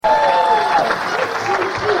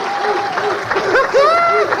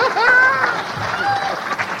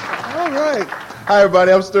Hi,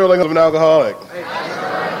 everybody. I'm Sterling. I'm an alcoholic.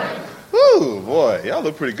 Woo, boy. Y'all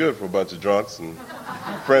look pretty good for a bunch of drunks and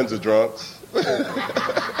friends of drunks.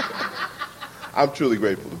 I'm truly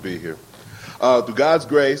grateful to be here. Through God's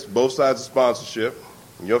grace, both sides of sponsorship,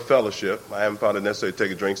 and your fellowship, I haven't found it necessary to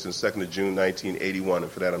take a drink since 2nd of June, 1981,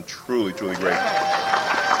 and for that I'm truly, truly grateful.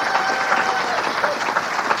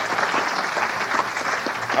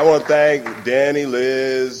 I want to thank Danny,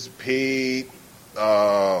 Liz, Pete,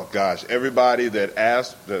 everybody that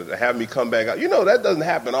asked to have me come back out. You know, that doesn't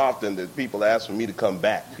happen often that people ask for me to come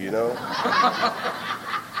back, you know.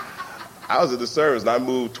 I was at the service and I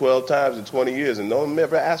moved 12 times in 20 years and no one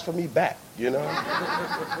ever asked for me back, you know.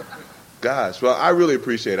 Gosh, well, I really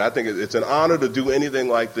appreciate it. I think it's an honor to do anything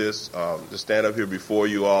like this, to stand up here before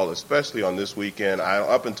you all, especially on this weekend.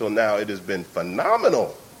 Up until now, it has been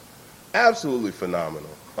phenomenal, absolutely phenomenal.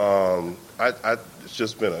 It's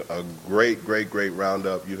just been a great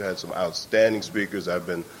roundup. You've had some outstanding speakers. I've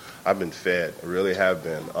been fed. I really have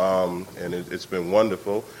been. And it's been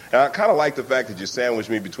wonderful. And I kind of like the fact that you sandwiched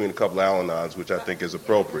me between a couple of Al-Anons, which I think is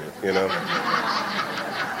appropriate, you know.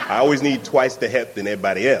 I always need twice the hep than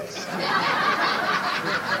everybody else. So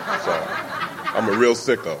I'm a real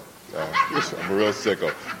sicko.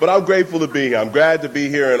 But I'm grateful to be here. I'm glad to be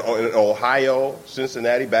here in Ohio,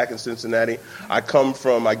 Cincinnati, back in Cincinnati. I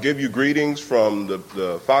give you greetings from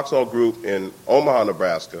the Foxhall Group in Omaha,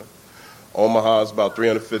 Nebraska. Omaha is about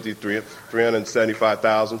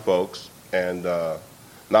 375,000 folks, and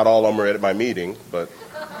not all of them are at my meeting, but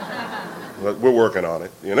we're working on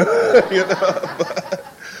it, you know.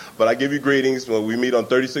 But I give you greetings. Well, we meet on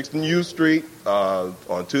 36th and U Street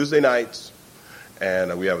on Tuesday nights.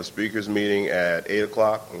 And we have a speakers meeting at 8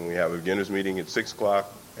 o'clock, and we have a beginners meeting at 6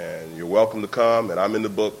 o'clock. And you're welcome to come, and I'm in the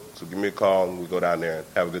book, so give me a call, and we go down there and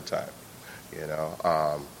have a good time. You know,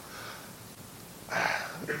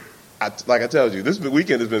 like I told you, this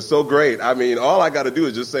weekend has been so great. I mean, all I got to do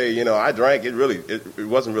is just say, you know, I drank. It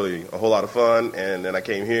wasn't really a whole lot of fun, and then I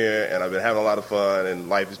came here, and I've been having a lot of fun, and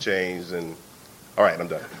life has changed, and all right, I'm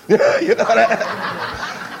done. You know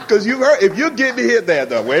that? Because you've heard, if you're getting to hit that,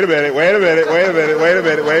 though, wait a minute.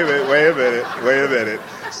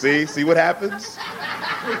 See what happens?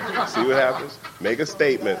 See what happens? Make a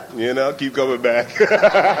statement, you know, keep coming back.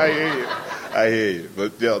 I hear you.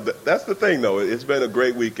 But, you know, that's the thing, though. It's been a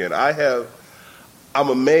great weekend. I'm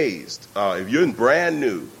amazed. If you're brand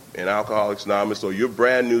new in Alcoholics Anonymous or you're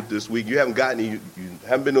brand new this week, you haven't been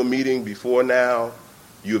to a meeting before now,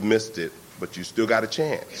 you've missed it, but you still got a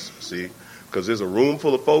chance, see? Because there's a room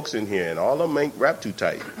full of folks in here, and all of them ain't wrapped too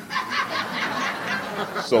tight.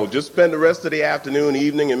 So just spend the rest of the afternoon,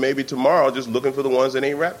 evening, and maybe tomorrow just looking for the ones that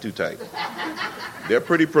ain't wrapped too tight. They're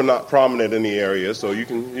pretty prominent in the area, so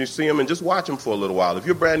you see them and just watch them for a little while. If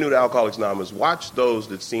you're brand new to Alcoholics Anonymous, watch those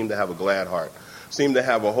that seem to have a glad heart, seem to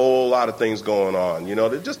have a whole lot of things going on. You know,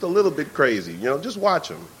 they're just a little bit crazy. You know, just watch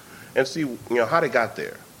them and see, you know, how they got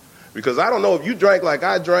there. Because I don't know if you drank like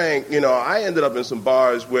I drank, you know, I ended up in some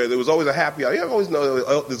bars where there was always a happy hour. You always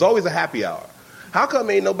know there's always a happy hour. How come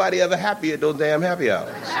ain't nobody ever happy at those damn happy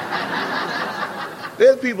hours?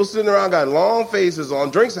 There's people sitting around got long faces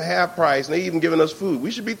on, drinks are half price, and they even giving us food. We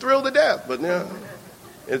should be thrilled to death, but you know,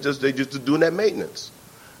 they just doing that maintenance.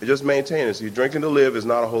 They just maintain it. So drinking to live is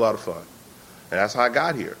not a whole lot of fun. And that's how I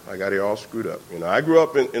got here. I got here all screwed up. You know, I grew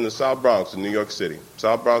up in the South Bronx in New York City,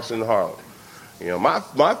 South Bronx in Harlem. You know, my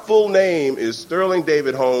full name is Sterling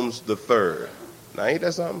David Holmes III. Now, ain't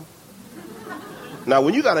that something? Now,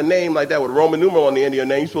 when you got a name like that with a Roman numeral on the end of your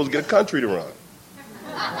name, you're supposed to get a country to run.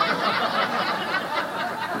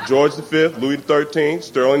 George V, Louis XIII,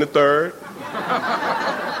 Sterling III.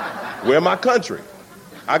 Where my country?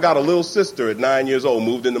 I got a little sister at 9 years old,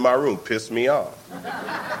 moved into my room, pissed me off.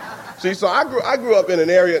 See, so I grew up in an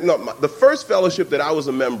area, the first fellowship that I was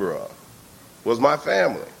a member of was my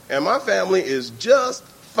family. And my family is just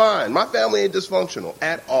fine. My family ain't dysfunctional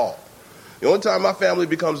at all. The only time my family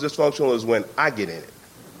becomes dysfunctional is when I get in it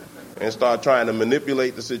and start trying to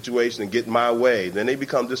manipulate the situation and get my way. Then they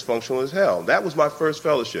become dysfunctional as hell. That was my first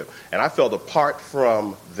fellowship, and I felt apart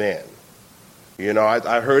from then. You know,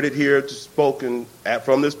 I heard it here spoken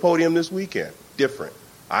from this podium this weekend. Different.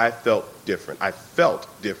 I felt different. I felt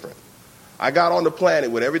different. I got on the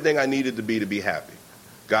planet with everything I needed to be happy.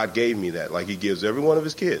 God gave me that, like he gives every one of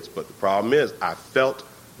his kids. But the problem is, I felt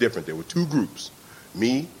different. There were two groups,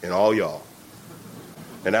 me and all y'all.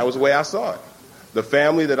 And that was the way I saw it. The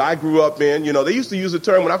family that I grew up in, you know, they used to use the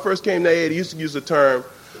term, when I first came to AA, they used to use the term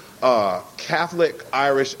Catholic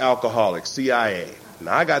Irish Alcoholic, CIA.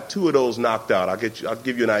 Now, I got two of those knocked out. I'll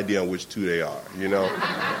give you an idea on which two they are, you know.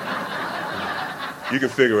 You can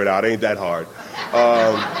figure it out. Ain't that hard.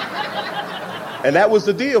 And that was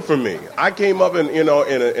the deal for me. I came up in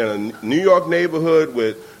a New York neighborhood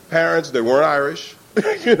with parents that weren't Irish,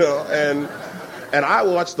 and I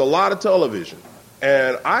watched a lot of television.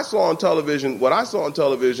 And what I saw on television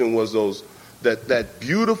was that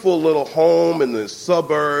beautiful little home in the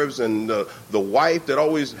suburbs, and the wife that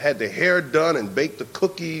always had the hair done and baked the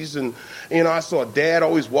cookies. And, I saw Dad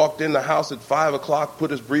always walked in the house at 5 o'clock,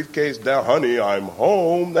 put his briefcase down, honey, I'm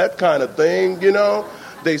home, that kind of thing,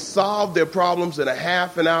 They solved their problems in a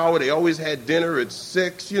half an hour. They always had dinner at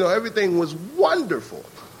 6. Everything was wonderful.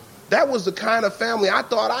 That was the kind of family I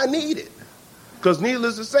thought I needed. Because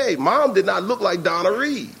needless to say, Mom did not look like Donna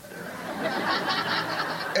Reed.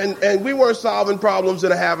 And we weren't solving problems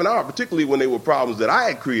in a half an hour, particularly when they were problems that I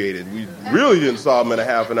had created. We really didn't solve them in a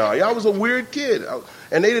half an hour. I was a weird kid,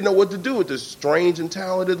 and they didn't know what to do with this strange and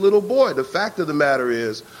talented little boy. The fact of the matter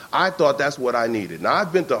is, I thought that's what I needed. Now,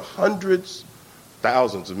 I've been to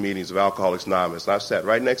thousands of meetings of Alcoholics Anonymous, and I've sat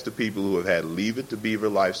right next to people who have had Leave It to Beaver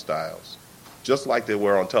lifestyles, just like they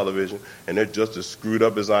were on television, and they're just as screwed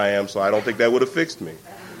up as I am, so I don't think that would have fixed me.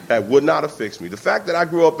 That would not have fixed me. The fact that I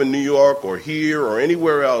grew up in New York or here or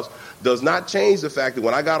anywhere else does not change the fact that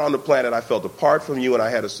when I got on the planet, I felt apart from you, and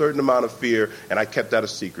I had a certain amount of fear, and I kept that a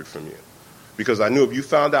secret from you. Because I knew if you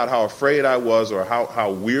found out how afraid I was or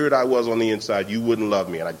how weird I was on the inside, you wouldn't love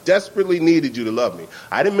me. And I desperately needed you to love me.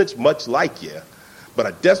 I didn't much like you, but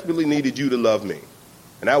I desperately needed you to love me.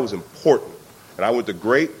 And that was important. And I went to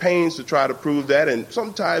great pains to try to prove that. And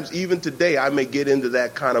sometimes, even today, I may get into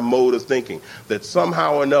that kind of mode of thinking that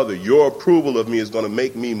somehow or another, your approval of me is going to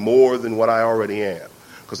make me more than what I already am.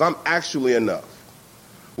 Because I'm actually enough.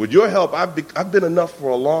 With your help, I've been enough for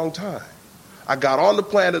a long time. I got on the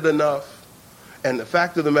planet enough. And the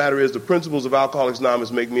fact of the matter is, the principles of Alcoholics Anonymous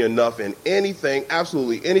make me enough in anything,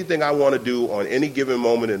 absolutely anything I want to do on any given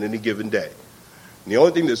moment and any given day. And the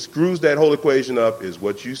only thing that screws that whole equation up is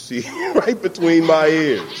what you see right between my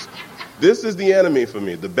ears. This is the enemy for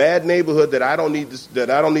me, the bad neighborhood that I don't need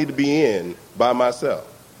to be in by myself.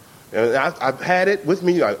 And I've had it with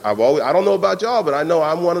me. I don't know about y'all, but I know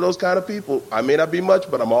I'm one of those kind of people. I may not be much,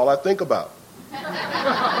 but I'm all I think about.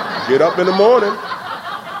 Get up in the morning.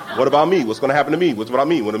 What about me? What's going to happen to me? What's what I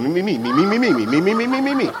mean? What me.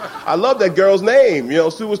 I love that girl's name.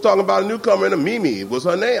 Sue was talking about a newcomer and a Mimi was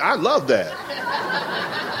her name. I love that.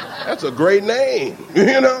 That's a great name.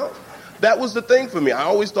 That was the thing for me. I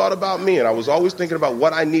always thought about me, and I was always thinking about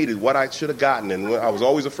what I needed, what I should have gotten, and I was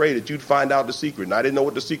always afraid that you'd find out the secret, and I didn't know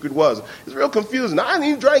what the secret was. It's real confusing. I hadn't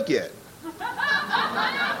even drank yet.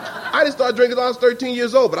 I didn't start drinking until I was 13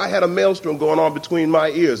 years old, but I had a maelstrom going on between my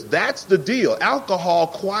ears. That's the deal. Alcohol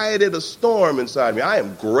quieted a storm inside me. I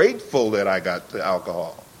am grateful that I got to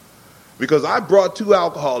alcohol, because I brought to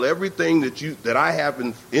alcohol everything that I have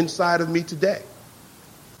inside of me today.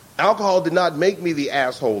 Alcohol did not make me the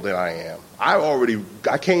asshole that I am.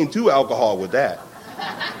 I came to alcohol with that.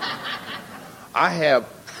 I have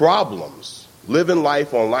problems living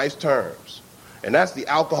life on life's terms. And that's the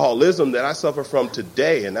alcoholism that I suffer from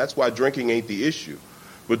today, and that's why drinking ain't the issue.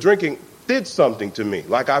 But drinking did something to me,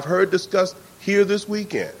 like I've heard discussed here this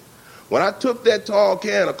weekend. When I took that tall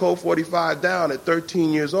can of Colt 45 down at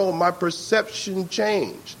 13 years old, my perception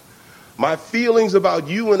changed. My feelings about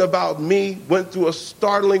you and about me went through a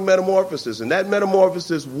startling metamorphosis, and that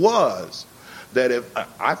metamorphosis was that if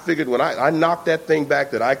I figured when I knocked that thing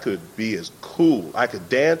back that I could be as cool, I could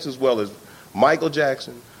dance as well as Michael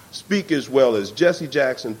Jackson, speak as well as Jesse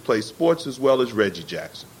Jackson, play sports as well as Reggie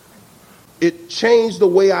Jackson. It changed the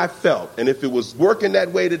way I felt. And if it was working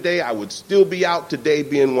that way today, I would still be out today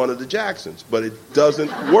being one of the Jacksons. But it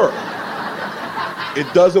doesn't work.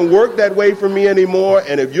 It doesn't work that way for me anymore.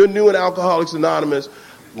 And if you're new in Alcoholics Anonymous,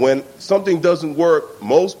 when something doesn't work,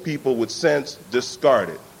 most people would sense discard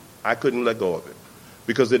it. I couldn't let go of it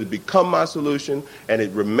because it had become my solution, and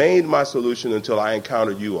it remained my solution until I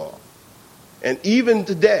encountered you all. And even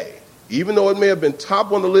today, even though it may have been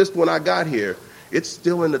top on the list when I got here, it's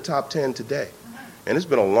still in the top 10 today. And it's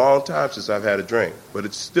been a long time since I've had a drink, but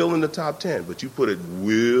it's still in the top 10. But you put it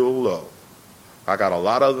real low. I got a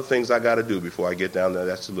lot of other things I got to do before I get down to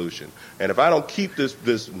that solution. And if I don't keep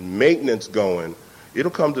this maintenance going,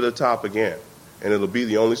 it'll come to the top again. And it'll be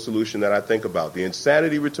the only solution that I think about. The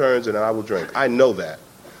insanity returns, and I will drink. I know that.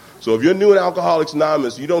 So if you're new in Alcoholics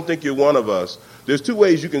Anonymous, you don't think you're one of us, there's two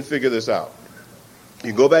ways you can figure this out. You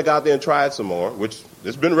can go back out there and try it some more, which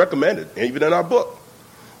has been recommended, even in our book.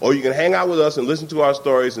 Or you can hang out with us and listen to our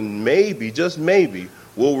stories, and maybe, just maybe,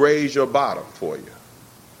 we'll raise your bottom for you.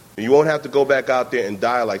 And you won't have to go back out there and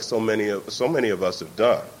die like so many of us have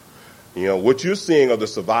done. You know, what you're seeing are the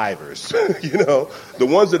survivors. You know, the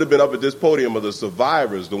ones that have been up at this podium are the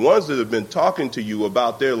survivors. The ones that have been talking to you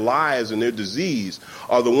about their lives and their disease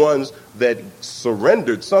are the ones that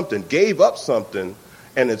surrendered something, gave up something,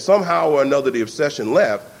 and then somehow or another the obsession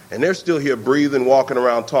left, and they're still here breathing, walking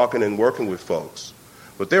around, talking and working with folks.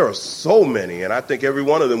 But there are so many, and I think every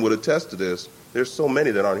one of them would attest to this, there's so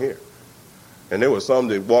many that aren't here. And there were some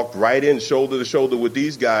that walked right in shoulder to shoulder with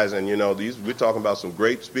these guys. And, you know, we're talking about some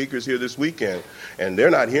great speakers here this weekend, and they're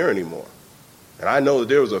not here anymore. And I know that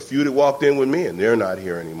there was a few that walked in with me, and they're not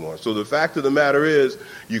here anymore. So the fact of the matter is,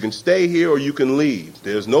 you can stay here or you can leave.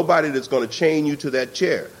 There's nobody that's going to chain you to that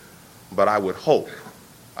chair. But I would hope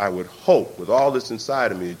with all this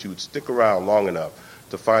inside of me that you would stick around long enough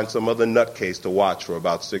to find some other nutcase to watch for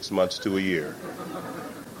about 6 months to a year.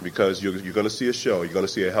 Because you're going to see a show. You're going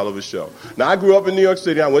to see a hell of a show. Now, I grew up in New York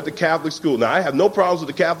City. I went to Catholic school. Now, I have no problems with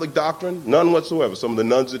the Catholic doctrine, none whatsoever. Some of the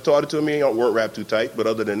nuns that taught it to me weren't wrapped too tight, but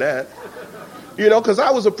other than that, you know, because I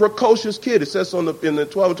was a precocious kid. It says in the 12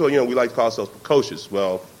 and 12, you know, we like to call ourselves precocious.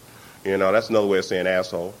 Well, you know, that's another way of saying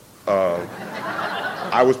asshole.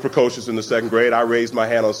 I was precocious in the 2nd grade. I raised my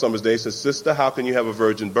hand on summer's day and said, "Sister, how can you have a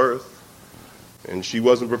virgin birth?" And she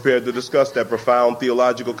wasn't prepared to discuss that profound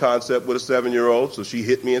theological concept with a 7-year-old, so she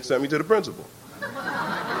hit me and sent me to the principal.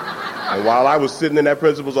 And while I was sitting in that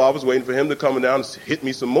principal's office waiting for him to come down and hit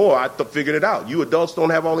me some more, I figured it out. You adults don't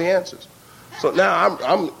have all the answers. So now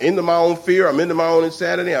I'm into my own fear. I'm into my own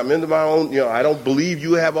insanity. I'm into my own, you know, I don't believe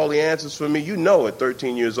you have all the answers for me. You know, at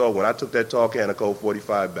 13 years old, when I took that tall can of Colt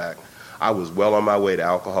 45 back, I was well on my way to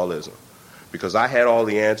alcoholism. Because I had all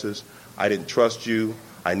the answers. I didn't trust you.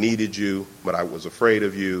 I needed you, but I was afraid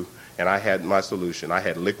of you, and I had my solution. I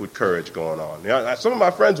had liquid courage going on. Now, some of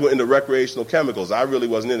my friends were into recreational chemicals. I really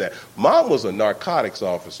wasn't in that. Mom was a narcotics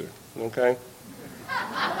officer, okay?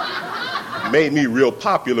 Made me real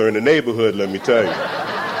popular in the neighborhood, let me tell you.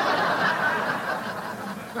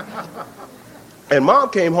 And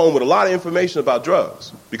Mom came home with a lot of information about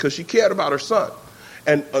drugs because she cared about her son.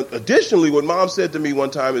 And additionally, what Mom said to me one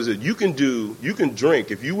time is that you can drink,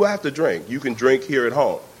 if you have to drink, you can drink here at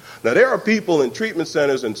home. Now, there are people in treatment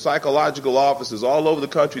centers and psychological offices all over the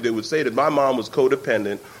country that would say that my mom was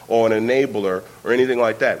codependent or an enabler or anything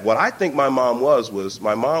like that. What I think my mom was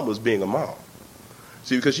my mom was being a mom.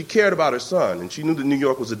 See, because she cared about her son, and she knew that New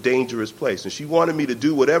York was a dangerous place, and she wanted me to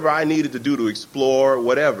do whatever I needed to do to explore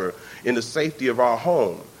whatever in the safety of our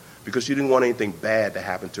home, because she didn't want anything bad to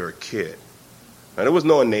happen to her kid. And there was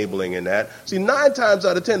no enabling in that. See, 9 times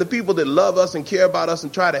out of 10, the people that love us and care about us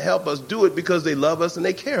and try to help us do it because they love us and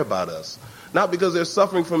they care about us, not because they're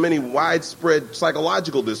suffering from any widespread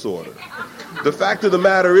psychological disorder. The fact of the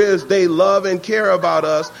matter is they love and care about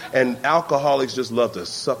us, and alcoholics just love to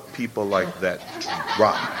suck people like that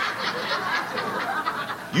dry.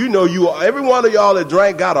 You know, every one of y'all that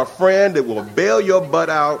drank got a friend that will bail your butt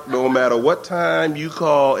out no matter what time you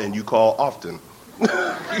call, and you call often.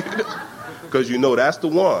 Because you know that's the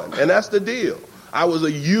one. And that's the deal. I was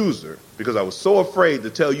a user because I was so afraid to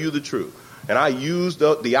tell you the truth. And I used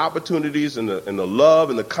the opportunities and the love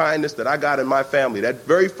and the kindness that I got in my family, that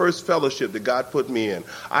very first fellowship that God put me in.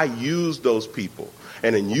 I used those people.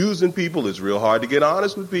 And in using people, it's real hard to get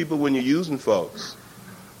honest with people when you're using folks.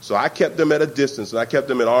 So I kept them at a distance, and I kept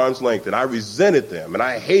them at arm's length, and I resented them, and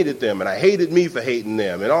I hated them, and I hated me for hating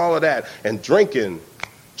them, and all of that. And drinking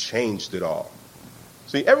changed it all.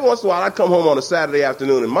 See, every once in a while, I'd come home on a Saturday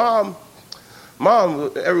afternoon, and Mom,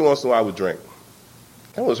 every once in a while, would drink.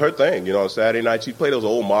 That was her thing, you know, on Saturday night. She'd play those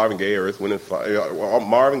old Marvin Gaye, Earth, Wind and Fire,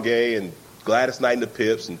 Marvin Gaye and Gladys Knight and the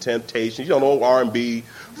Pips and Temptations, you know, old R&B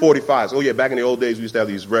 45s. Oh, yeah, back in the old days, we used to have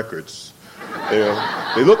these records. You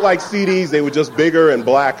know, they looked like CDs. They were just bigger and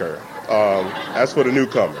blacker. That's for the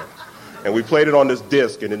newcomer. And we played it on this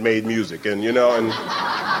disc, and it made music. And, you know,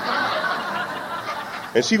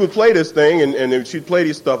 and she would play this thing, and she'd play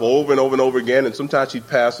these stuff over and over and over again, and sometimes she'd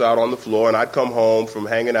pass out on the floor, and I'd come home from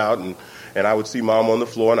hanging out, and I would see Mom on the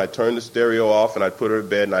floor, and I'd turn the stereo off, and I'd put her to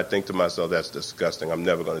bed, and I'd think to myself, that's disgusting. I'm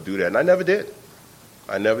never going to do that. And I never did.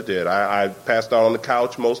 I passed out on the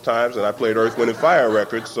couch most times, and I played Earth, Wind and Fire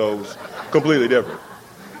records, so it was completely different.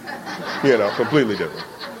 You know, completely different.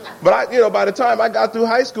 But by the time I got through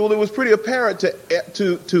high school, it was pretty apparent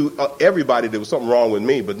to everybody there was something wrong with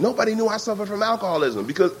me. But nobody knew I suffered from alcoholism,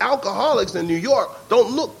 because alcoholics in New York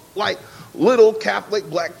don't look like little Catholic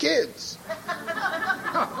black kids.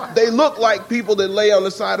 They look like people that lay on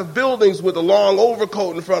the side of buildings with a long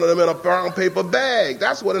overcoat in front of them and a brown paper bag.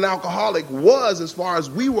 That's what an alcoholic was as far as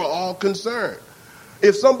we were all concerned.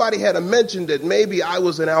 If somebody had mentioned that maybe I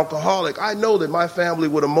was an alcoholic, I know that my family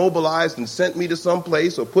would have mobilized and sent me to some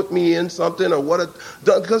place or put me in something or what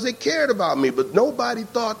done, because they cared about me. But nobody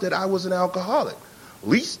thought that I was an alcoholic,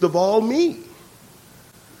 least of all me.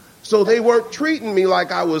 So they weren't treating me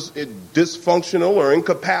like I was dysfunctional or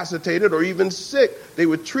incapacitated or even sick. They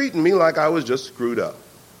were treating me like I was just screwed up.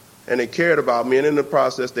 And they cared about me, and in the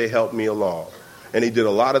process, they helped me along. And they did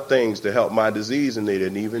a lot of things to help my disease, and they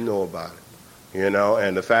didn't even know about it.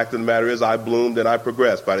 And the fact of the matter is I bloomed and I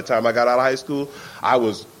progressed. By the time I got out of high school, I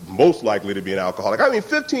was most likely to be an alcoholic.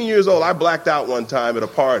 15 years old, I blacked out one time at a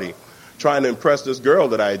party trying to impress this girl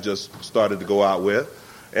that I had just started to go out with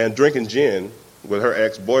and drinking gin with her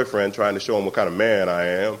ex-boyfriend, trying to show him what kind of man I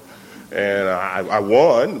am. And I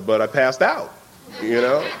won, but I passed out,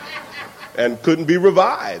 and couldn't be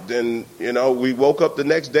revived. And, we woke up the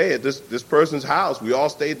next day at this person's house. We all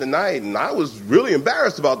stayed the night, and I was really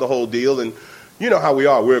embarrassed about the whole deal. And you know how we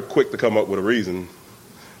are. We're quick to come up with a reason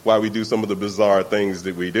why we do some of the bizarre things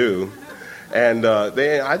that we do. And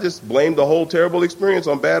I just blamed the whole terrible experience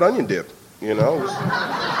on bad onion dip,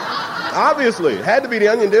 Obviously, it had to be the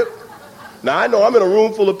onion dip. Now, I know I'm in a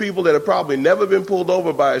room full of people that have probably never been pulled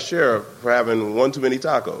over by a sheriff for having one too many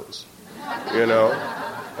tacos,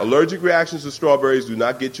 Allergic reactions to strawberries do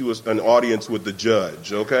not get you an audience with the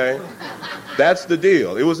judge, okay? That's the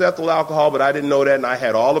deal. It was ethyl alcohol, but I didn't know that, and I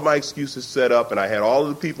had all of my excuses set up, and I had all of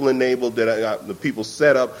the people enabled, the people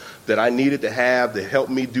set up that I needed to have to help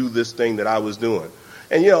me do this thing that I was doing.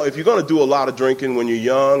 And, if you're going to do a lot of drinking when you're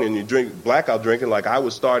young and you drink blackout drinking like I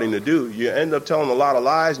was starting to do, you end up telling a lot of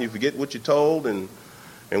lies and you forget what you're told. And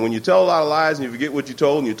when you tell a lot of lies and you forget what you're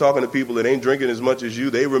told and you're talking to people that ain't drinking as much as you,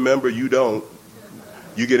 they remember you don't,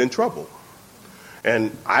 you get in trouble.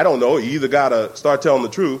 And I don't know, you either got to start telling the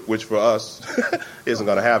truth, which for us isn't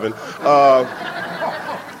going to happen,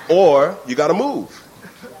 or you got to move.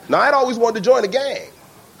 Now, I'd always wanted to join a gang.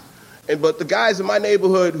 But the guys in my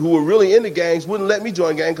neighborhood who were really into gangs wouldn't let me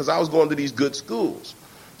join a gang because I was going to these good schools.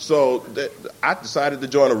 So I decided to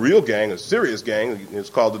join a real gang, a serious gang. It's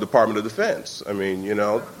called the Department of Defense. You're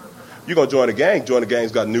going to join a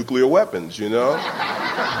gang's got nuclear weapons,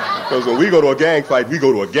 Because when we go to a gang fight,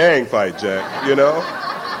 Jack,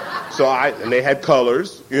 and they had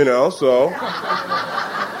colors,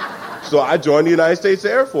 So I joined the United States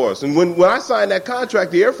Air Force. And when I signed that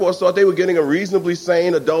contract, the Air Force thought they were getting a reasonably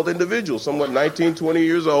sane adult individual, somewhat 19, 20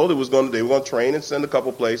 years old. They were going to train and send a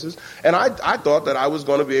couple places. And I thought that I was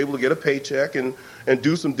going to be able to get a paycheck and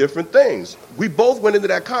do some different things. We both went into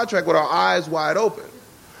that contract with our eyes wide open.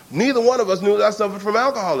 Neither one of us knew that I suffered from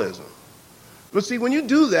alcoholism. But see, when you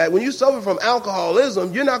do that, when you suffer from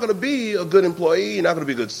alcoholism, you're not going to be a good employee. You're not going to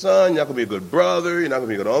be a good son. You're not going to be a good brother. You're not going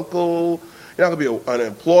to be a good uncle. You're not going to be an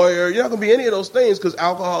employer. You're not going to be any of those things because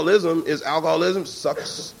alcoholism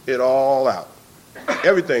sucks it all out.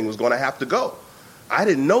 Everything was going to have to go. I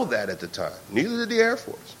didn't know that at the time. Neither did the Air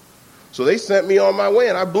Force. So they sent me on my way,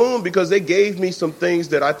 and I bloomed because they gave me some things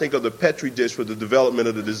that I think are the petri dish for the development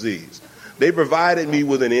of the disease. They provided me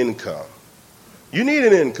with an income. You need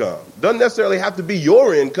an income. Doesn't necessarily have to be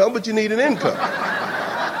your income, but you need an income.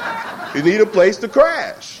 You need a place to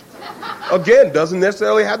crash. Again, doesn't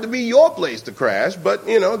necessarily have to be your place to crash, but,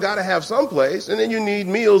 got to have some place. And then you need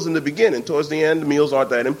meals in the beginning. Towards the end, the meals aren't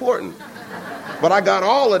that important. But I got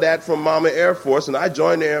all of that from Mama Air Force, and I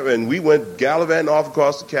joined there, and we went gallivanting off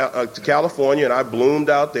across to California, and I bloomed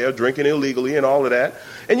out there drinking illegally and all of that.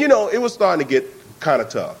 And, it was starting to get kind of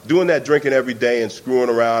tough. Doing that drinking every day and screwing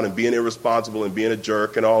around and being irresponsible and being a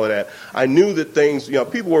jerk and all of that. I knew that things,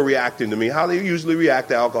 people were reacting to me, how they usually react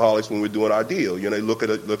to alcoholics when we're doing our deal. They look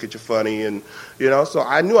at you funny and, so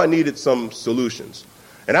I knew I needed some solutions.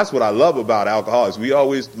 And that's what I love about alcoholics. We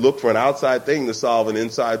always look for an outside thing to solve an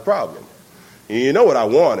inside problem. And you know what I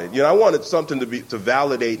wanted? I wanted something to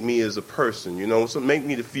validate me as a person, something make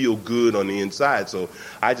me to feel good on the inside. So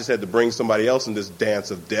I just had to bring somebody else in this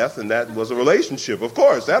dance of death, and that was a relationship. Of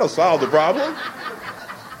course, that'll solve the problem.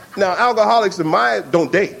 Now, alcoholics don't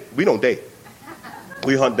date. We don't date.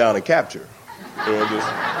 We hunt down and capture.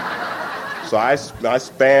 So I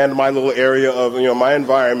spanned my little area of my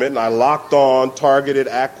environment, and I locked on, targeted,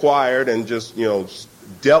 acquired, and just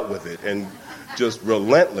dealt with it and just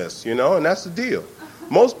relentless, and that's the deal.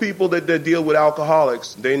 Most people that deal with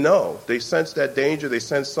alcoholics, they know. They sense that danger. They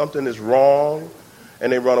sense something is wrong,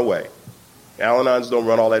 and they run away. Al-Anons don't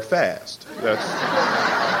run all that fast.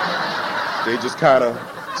 They just kind of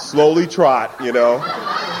slowly trot,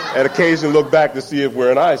 and occasionally look back to see if we're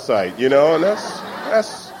in eyesight, and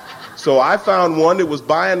that's. So I found one that was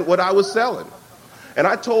buying what I was selling. And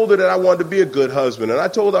I told her that I wanted to be a good husband, and I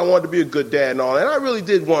told her I wanted to be a good dad and all, and I really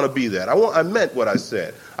did want to be that. I meant what I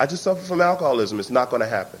said. I just suffer from alcoholism. It's not going to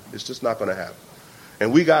happen. It's just not going to happen.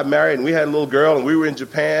 And we got married, and we had a little girl, and we were in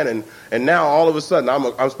Japan, and now all of a sudden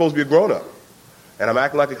I'm supposed to be a grown-up. And I'm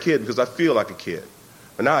acting like a kid because I feel like a kid.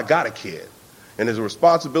 But now I got a kid. And his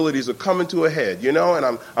responsibilities are coming to a head, and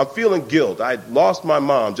I'm feeling guilt. I lost my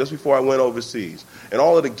mom just before I went overseas. And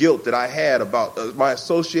all of the guilt that I had about my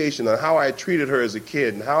association and how I had treated her as a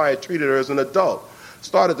kid and how I had treated her as an adult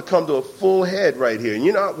started to come to a full head right here.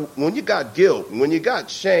 And when you got guilt, and when you got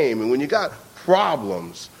shame, and when you got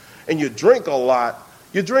problems, and you drink a lot,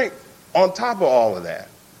 you drink on top of all of that.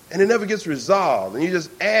 And it never gets resolved, and you just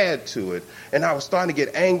add to it. And I was starting to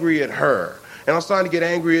get angry at her. And I was starting to get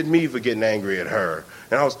angry at me for getting angry at her.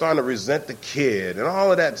 And I was starting to resent the kid and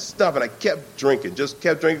all of that stuff. And I kept drinking, just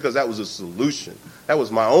kept drinking because that was a solution. That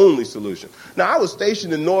was my only solution. Now, I was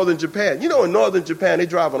stationed in northern Japan. In northern Japan, they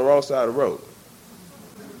drive on the wrong side of the road.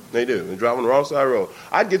 They do. They drive on the wrong side of the road.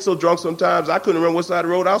 I'd get so drunk sometimes I couldn't remember what side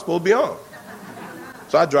of the road I was supposed to be on.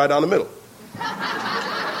 So I'd drive down the middle.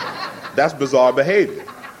 That's bizarre behavior.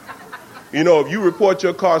 If you report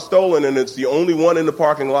your car stolen and it's the only one in the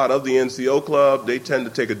parking lot of the NCO club, they tend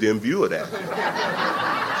to take a dim view of that.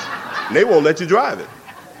 And they won't let you drive it.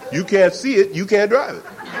 You can't see it, you can't drive it.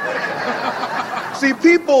 See,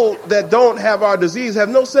 people that don't have our disease have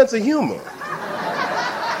no sense of humor.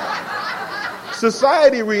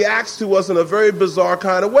 Society reacts to us in a very bizarre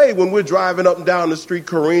kind of way. When we're driving up and down the street,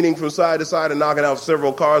 careening from side to side and knocking out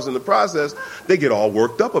several cars in the process, they get all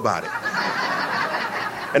worked up about it.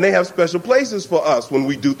 And they have special places for us when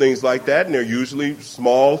we do things like that, and they're usually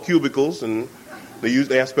small cubicles, and they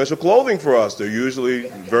have special clothing for us. They're usually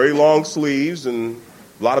very long sleeves and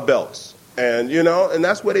a lot of belts. And, and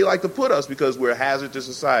that's where they like to put us because we're a hazard to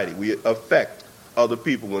society. We affect other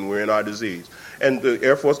people when we're in our disease. And the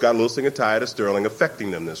Air Force got a little sick and tired of Sterling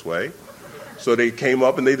affecting them this way. So they came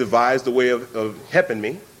up and they devised a way of helping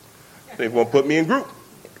me. They want to put me in group.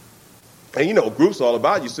 And, group's all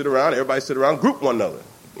about you sit around, everybody sit around, group one another.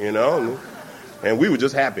 And we were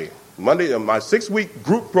just happy. Monday, my 6-week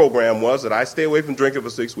group program was that I stay away from drinking for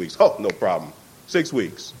 6 weeks. Oh, no problem. 6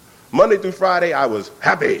 weeks. Monday through Friday, I was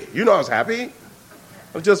happy. I was happy. I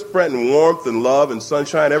was just spreading warmth and love and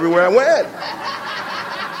sunshine everywhere I went.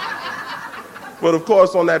 But of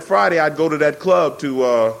course, on that Friday, I'd go to that club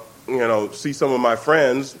to, see some of my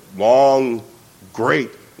friends, long, great,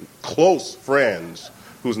 close friends,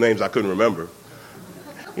 whose names I couldn't remember.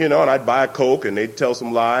 And I'd buy a Coke, and they'd tell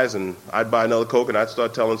some lies, and I'd buy another Coke, and I'd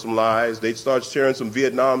start telling some lies. They'd start sharing some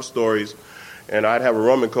Vietnam stories, and I'd have a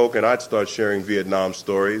rum and Coke, and I'd start sharing Vietnam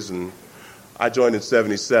stories, and I joined in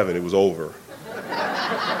 1977. It was over.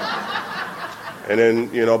 And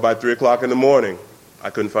then, by 3 o'clock in the morning, I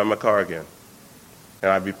couldn't find my car again. And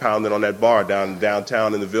I'd be pounding on that bar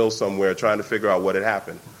downtown in the Ville somewhere trying to figure out what had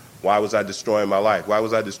happened. Why was I destroying my life? Why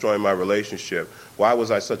was I destroying my relationship? Why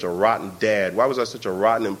was I such a rotten dad? Why was I such a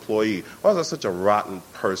rotten employee? Why was I such a rotten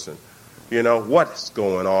person? What's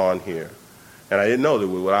going on here? And I didn't know that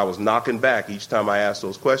what I was knocking back each time I asked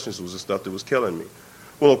those questions was the stuff that was killing me.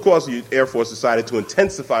 Well, of course, the Air Force decided to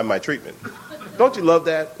intensify my treatment. Don't you love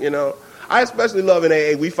that? I especially love in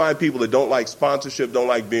AA, we find people that don't like sponsorship, don't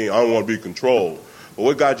like I don't want to be controlled. Well,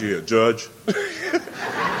 what got you here, Judge?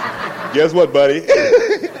 Guess what, buddy?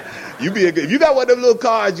 If you got one of them little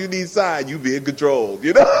cars you need signed, you being controlled, So,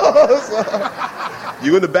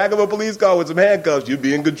 you in the back of a police car with some handcuffs, you're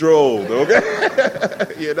being controlled, okay?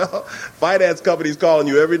 Finance companies calling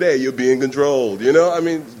you every day, you're being controlled, give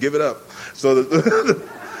it up. So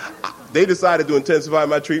they decided to intensify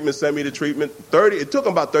my treatment, send me to treatment. It took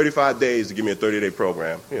them about 35 days to give me a 30-day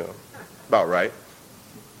program, about right.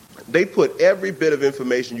 They put every bit of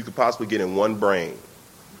information you could possibly get in one brain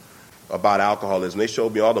about alcoholism. They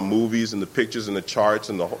showed me all the movies and the pictures and the charts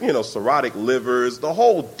and the, cirrhotic livers, the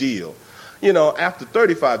whole deal. After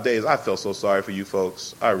 35 days, I felt so sorry for you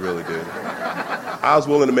folks. I really did. I was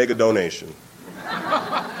willing to make a donation.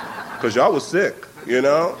 Because y'all was sick,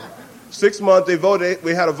 6 months, they voted.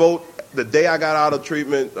 We had a vote the day I got out of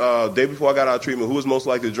treatment, day before I got out of treatment, who was most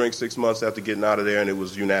likely to drink 6 months after getting out of there, and it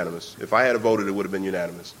was unanimous. If I had voted, it would have been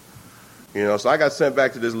unanimous. So I got sent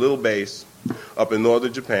back to this little base up in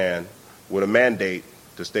northern Japan with a mandate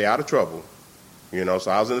to stay out of trouble.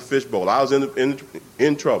 So I was in the fishbowl. I was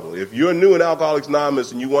in trouble. If you're new in Alcoholics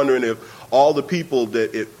Anonymous and you're wondering if all the people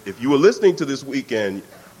that, if you were listening to this weekend,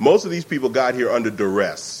 most of these people got here under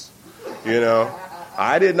duress.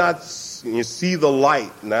 I did not see the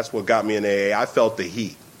light, and that's what got me in AA. I felt the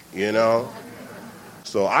heat, So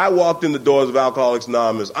So I walked in the doors of Alcoholics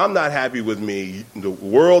Anonymous. I'm not happy with me. The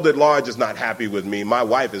world at large is not happy with me. My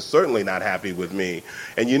wife is certainly not happy with me.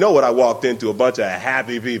 And you know what I walked into? A bunch of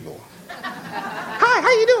happy people. Hi,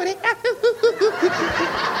 how you doing?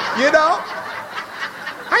 You know?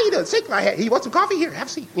 How you doing? Shake my head. You want some coffee? Here, have a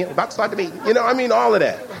seat. You know, about to start the meeting. You know, I mean, all of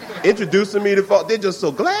that. Introducing me to folks. They're just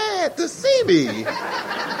so glad to see me.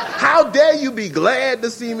 How dare you be glad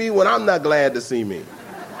to see me when I'm not glad to see me?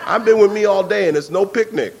 I've been with me all day, and it's no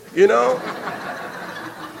picnic, you know?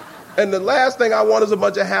 And the last thing I want is a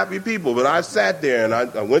bunch of happy people. But I sat there, and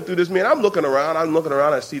I went through this meeting. I'm looking around.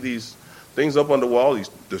 I see these things up on the wall,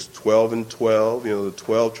 there's 12 and 12, you know, the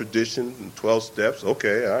 12 traditions and 12 steps.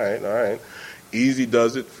 Okay, all right. Easy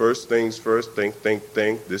does it. First things first, think.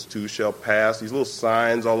 This too shall pass. These little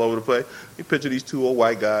signs all over the place. You picture these two old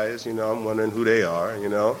white guys, you know, I'm wondering who they are, you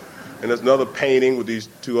know. And there's another painting with these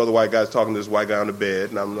two other white guys talking to this white guy on the bed.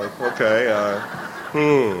 And I'm like, okay,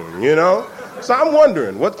 you know. So I'm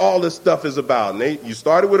wondering what all this stuff is about. And you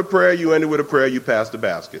started with a prayer, you ended with a prayer, you passed the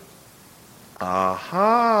basket.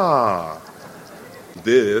 Aha.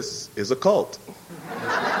 This is a cult.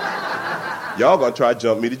 Y'all gonna try to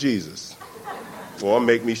jump me to Jesus. Or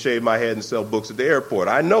make me shave my head and sell books at the airport.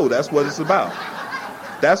 I know that's what it's about.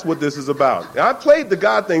 That's what this is about. I played the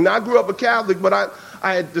God thing. Now, I grew up a Catholic, but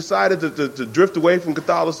I had decided to drift away from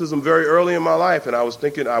Catholicism very early in my life. And I was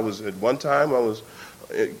thinking, I was looking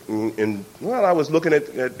at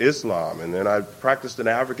Islam. And then I practiced an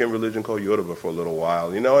African religion called Yoruba for a little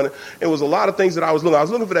while, you know. And it was a lot of things that I was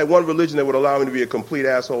looking for that one religion that would allow me to be a complete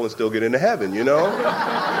asshole and still get into heaven, you know.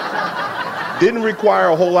 Didn't require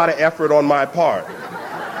a whole lot of effort on my part.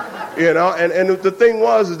 You know, and the thing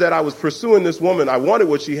was that I was pursuing this woman. I wanted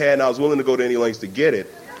what she had, and I was willing to go to any lengths to get it.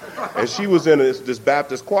 And she was in this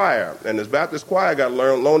Baptist choir, and this Baptist choir got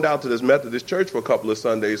loaned out to this Methodist church for a couple of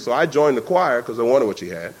Sundays. So I joined the choir because I wanted what she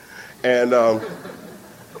had. And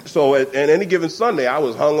so at any given Sunday, I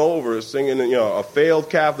was hungover singing, you know, a failed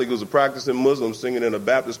Catholic who was a practicing Muslim singing in a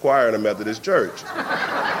Baptist choir in a Methodist church.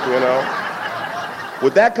 You know?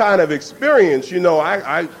 With that kind of experience, you know,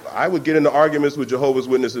 I would get into arguments with Jehovah's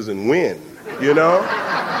Witnesses and win, you know?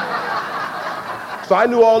 So I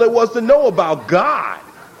knew all there was to know about God.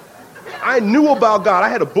 I knew about God. I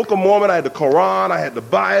had the Book of Mormon, I had the Quran, I had the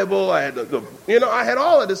Bible, I had I had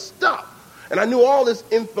all of this stuff. And I knew all this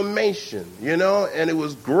information, you know, and it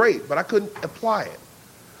was great, but I couldn't apply it.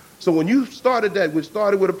 So when you started that, we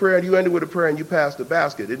started with a prayer and you ended with a prayer and you passed the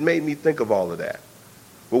basket, it made me think of all of that.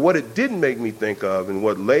 But what it didn't make me think of, and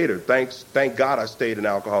what later, thank God I stayed in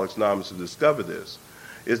Alcoholics Anonymous to discover this,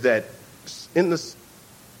 is that in the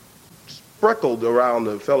sprinkled around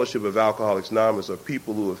the fellowship of Alcoholics Anonymous are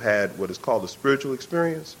people who have had what is called a spiritual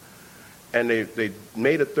experience, and they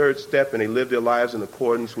made a third step and they lived their lives in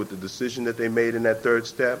accordance with the decision that they made in that third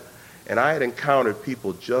step. And I had encountered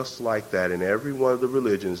people just like that in every one of the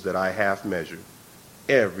religions that I half measured.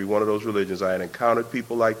 Every one of those religions, I had encountered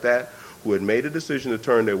people like that who had made a decision to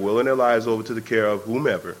turn their will and their lives over to the care of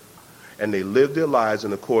whomever, and they lived their lives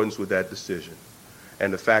in accordance with that decision.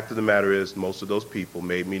 And the fact of the matter is, most of those people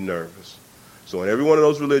made me nervous. So in every one of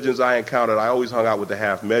those religions I encountered, I always hung out with the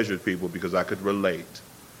half-measured people because I could relate.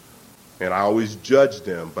 And I always judged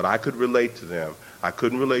them, but I could relate to them. I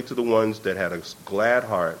couldn't relate to the ones that had a glad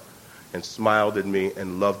heart and smiled at me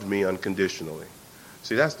and loved me unconditionally.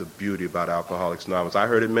 See, that's the beauty about Alcoholics Anonymous. I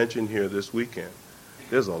heard it mentioned here this weekend.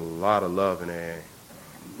 There's a lot of love in AA.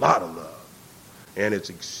 A lot of love. And it's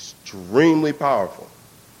extremely powerful.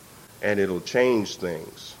 And it'll change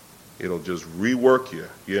things. It'll just rework you,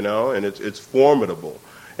 you know, and it's formidable.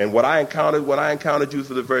 And what I encountered when I encountered you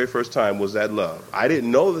for the very first time was that love. I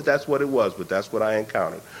didn't know that that's what it was, but that's what I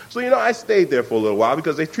encountered. So, you know, I stayed there for a little while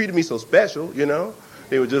because they treated me so special, you know.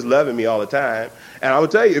 They were just loving me all the time. And I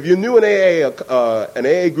would tell you, if you're new in AA, an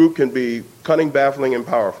AA group can be cunning, baffling, and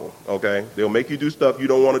powerful, okay? They'll make you do stuff you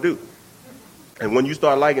don't want to do. And when you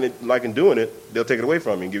start liking doing it, they'll take it away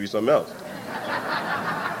from you and give you something else.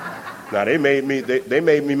 Now, they made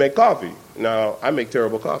me make coffee. Now, I make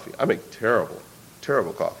terrible coffee. I make terrible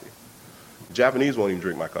coffee. The Japanese won't even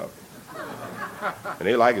drink my coffee. And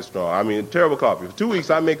they like it strong. I mean, terrible coffee. For 2 weeks,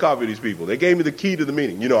 I made coffee with these people. They gave me the key to the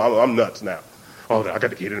meeting. You know, I'm nuts now. Oh, I got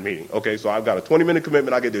the key to the meeting. Okay, so I've got a 20-minute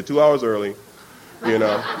commitment. I get there 2 hours early. You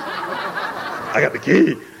know, I got the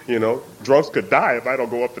key. You know, drunks could die if I don't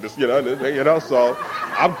go up to this. You know. So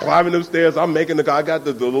I'm climbing them stairs. I'm making I got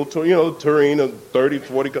the little, tureen of 30,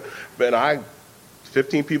 40. And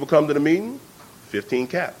 15 people come to the meeting, 15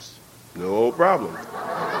 caps. No problem.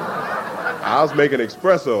 I was making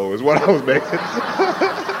espresso is what I was making.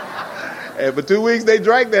 And for 2 weeks, they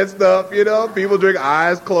drank that stuff, you know. People drink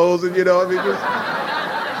eyes closed and, you know, I mean, just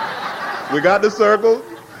We got the circle.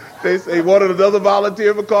 They say wanted another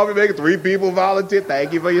volunteer for coffee making. 3 people volunteered.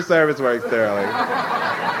 Thank you for your service work, Sterling.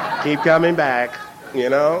 Keep coming back, you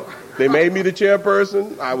know. They made me the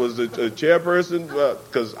chairperson. I was a chairperson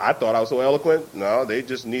because I thought I was so eloquent. No, they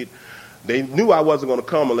knew I wasn't going to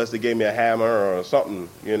come unless they gave me a hammer or something,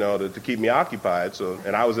 you know, to keep me occupied. So,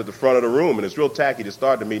 and I was at the front of the room, and it's real tacky to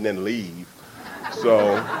start the meeting and then leave.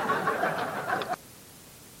 So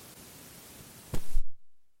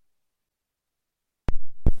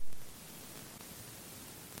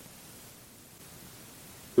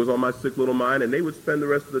it was on my sick little mind, and they would spend the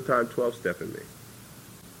rest of the time 12-stepping me.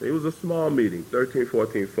 It was a small meeting, 13,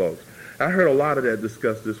 14 folks. I heard a lot of that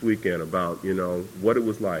discussed this weekend about, you know, what it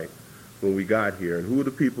was like when we got here and who were the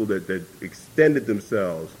people that extended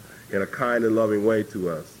themselves in a kind and loving way to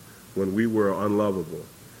us when we were unlovable,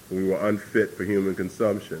 when we were unfit for human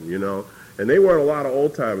consumption, you know. And they weren't a lot of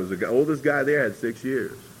old-timers. The oldest guy there had 6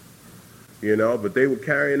 years, you know, but they were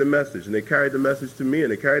carrying the message, and they carried the message to me,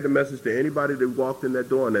 and they carried the message to anybody that walked in that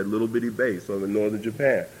door in that little bitty base over in northern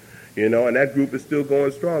Japan. You know, and that group is still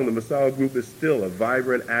going strong. The Misawa group is still a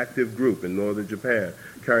vibrant, active group in northern Japan,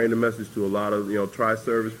 carrying the message to a lot of, you know,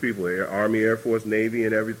 tri-service people, Army, Air Force, Navy,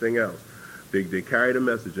 and everything else. They carry the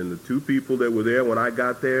message, and the 2 people that were there when I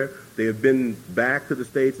got there, they have been back to the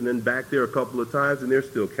States and then back there a couple of times, and they're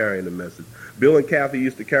still carrying the message. Bill and Kathy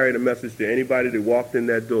used to carry the message to anybody that walked in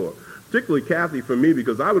that door. Particularly Kathy for me,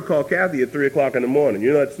 because I would call Kathy at 3 o'clock in the morning.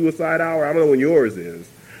 You know that suicide hour? I don't know when yours is.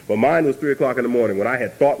 But mine was 3 o'clock in the morning when I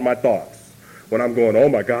had thought my thoughts. When I'm going, oh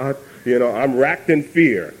my God, you know, I'm racked in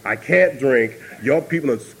fear. I can't drink. Your people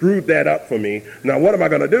have screwed that up for me. Now what am I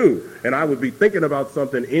going to do? And I would be thinking about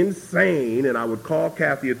something insane, and I would call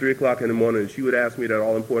Kathy at 3 o'clock in the morning, and she would ask me that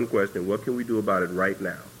all-important question, what can we do about it right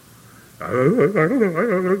now?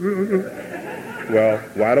 Well,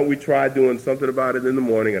 why don't we try doing something about it in the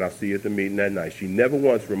morning, and I'll see you at the meeting that night. She never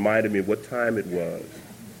once reminded me of what time it was,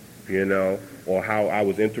 you know, or how I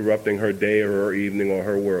was interrupting her day or her evening or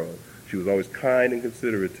her world. She was always kind and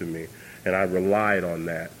considerate to me, and I relied on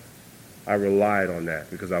that. I relied on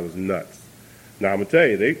that because I was nuts. Now, I'm going to tell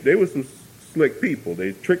you, they were some slick people.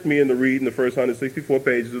 They tricked me into reading the first 164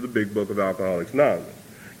 pages of the Big Book of Alcoholics Anonymous.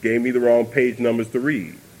 Gave me the wrong page numbers to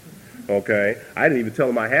read. Okay? I didn't even tell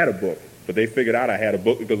them I had a book, but they figured out I had a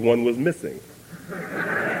book because one was missing.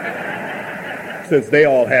 Since they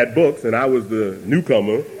all had books and I was the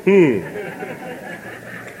newcomer,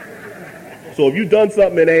 So if you've done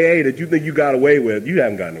something in AA that you think you got away with, you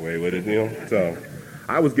haven't gotten away with it, you know? So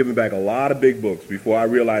I was giving back a lot of big books before I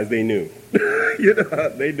realized they knew. You know,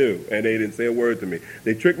 they knew, and they didn't say a word to me.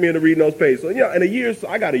 They tricked me into reading those pages. So, you know, in a year,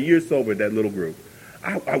 I got a year sober in that little group.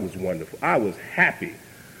 I was wonderful. I was happy.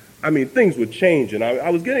 I mean, things were changing. I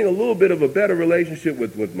was getting a little bit of a better relationship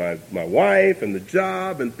with my wife and the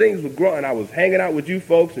job, and things were growing. I was hanging out with you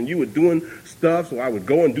folks, and you were doing stuff, so I would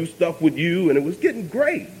go and do stuff with you, and it was getting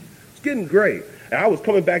great. It was getting great. And I was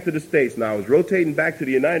coming back to the States, and I was rotating back to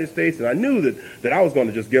the United States, and I knew that I was going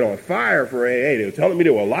to just get on fire for AA. They were telling me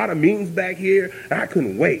there were a lot of meetings back here, and I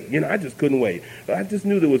couldn't wait. You know, I just couldn't wait. But I just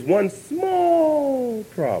knew there was one small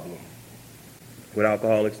problem with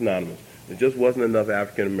Alcoholics Anonymous. There just wasn't enough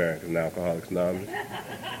African Americans in Alcoholics Anonymous.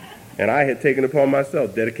 And I had taken upon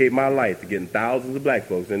myself, dedicate my life to getting thousands of black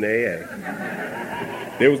folks in the AA.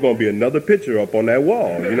 There was going to be another picture up on that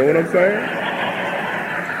wall. You know what I'm saying?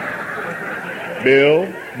 Bill,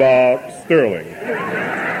 Bob, Sterling.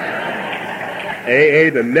 AA,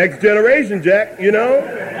 the next generation, Jack, you know?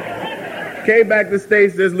 Came back to the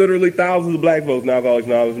States, there's literally thousands of black folks in Alcoholics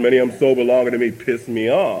Anonymous. Many of them sober longer than me, pissed me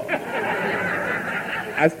off.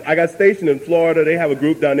 I got stationed in Florida. They have a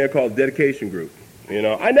group down there called Dedication Group. You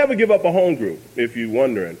know, I never give up a home group, if you're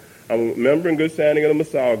wondering. I'm a member in good standing of the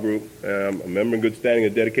Misawa group. I'm a member in good standing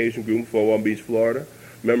of the Dedication Group in Fort Walton Beach, Florida.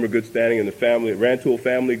 Member of good standing in the Rantoul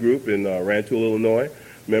Family Group in Rantoul, Illinois.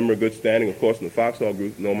 Member of good standing, of course, in the Foxhall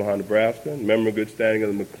Group in Omaha, Nebraska. Member of good standing in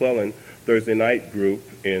the McClellan Thursday Night Group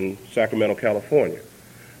in Sacramento, California.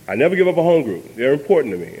 I never give up a home group. They're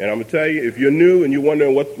important to me. And I'm going to tell you, if you're new and you're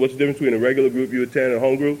wondering what's the difference between a regular group you attend and a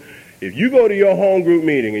home group, if you go to your home group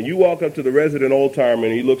meeting and you walk up to the resident old-timer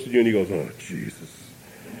and he looks at you and he goes, oh, Jesus.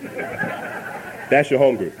 That's your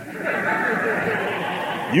home group.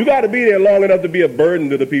 You got to be there long enough to be a burden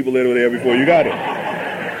to the people that were there before you got it.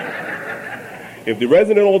 If the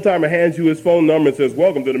resident old-timer hands you his phone number and says,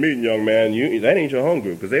 welcome to the meeting, young man, that ain't your home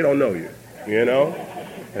group because they don't know you, you know?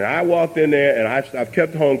 And I walked in there, and I've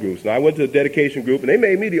kept home groups. And I went to the dedication group, and they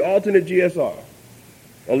made me the alternate GSR.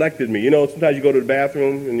 Elected me. You know, sometimes you go to the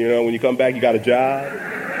bathroom, and, you know, when you come back, you got a job.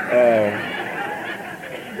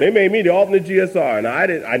 They made me the alternate GSR, and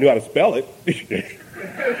I knew how to spell it.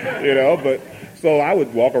 But so I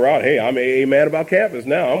would walk around, hey, I'm a man about campus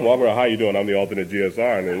now. I'm walking around, how you doing? I'm the alternate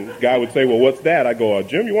GSR. And then the guy would say, well, what's that? I go,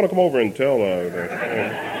 Jim, you want to come over and tell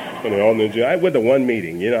I went to one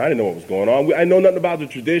meeting. I didn't know what was going on. I know nothing about the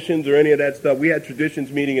traditions or any of that stuff. We had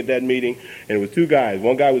traditions meeting at that meeting, and it was two guys.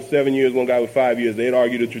 One guy was 7 years, one guy was 5 years. They'd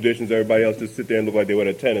argue the traditions. Everybody else just sit there and look like they were at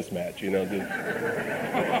a tennis match.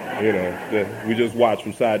 We just watched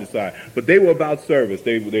from side to side. But they were about service.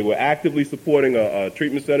 They were actively supporting a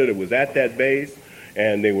treatment center that was at that base,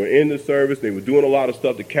 and they were in the service. They were doing a lot of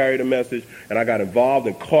stuff to carry the message, and I got involved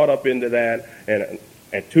and caught up into that. And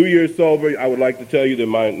at 2 years sober, I would like to tell you that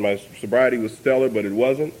my sobriety was stellar, but it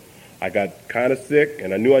wasn't. I got kind of sick,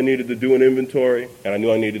 and I knew I needed to do an inventory, and I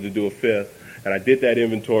knew I needed to do a fifth. And I did that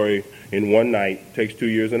inventory in one night. It takes 2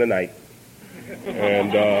 years and a night.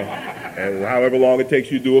 And however long it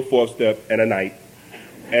takes you to do a fourth step and a night.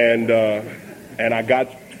 And I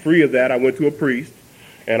got free of that. I went to a priest,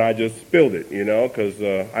 and I just spilled it, because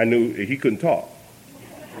I knew he couldn't talk.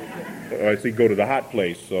 I said, go to the hot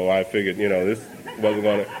place. So I figured, this wasn't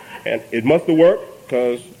going to, and it must have worked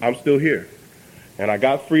because I'm still here. And I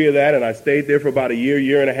got free of that, and I stayed there for about a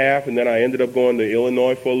year and a half, and then I ended up going to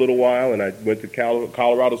Illinois for a little while, and I went to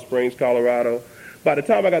Colorado Springs, Colorado. By the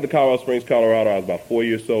time I got to Colorado Springs, Colorado, I was about 4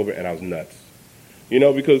 years sober, and I was nuts.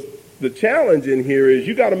 Because the challenge in here is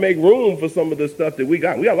you got to make room for some of the stuff that we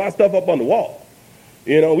got. We got a lot of stuff up on the wall.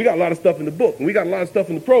 We got a lot of stuff in the book, and we got a lot of stuff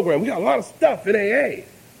in the program. We got a lot of stuff in AA.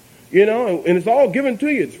 And it's all given to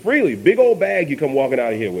you. It's freely. Big old bag you come walking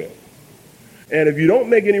out of here with. And if you don't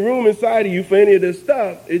make any room inside of you for any of this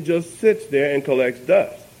stuff, it just sits there and collects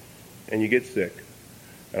dust. And you get sick.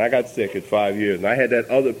 And I got sick at 5 years. And I had that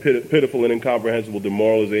other pitiful and incomprehensible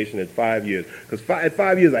demoralization at 5 years. Because at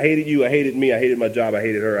 5 years, I hated you, I hated me, I hated my job, I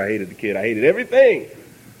hated her, I hated the kid, I hated everything.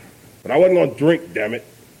 But I wasn't going to drink, damn it.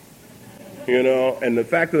 And the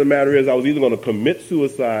fact of the matter is I was either going to commit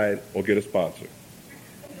suicide or get a sponsor.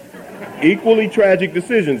 Equally tragic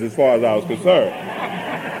decisions as far as I was concerned.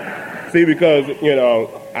 See, because,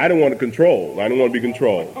 I didn't want to control. I didn't want to be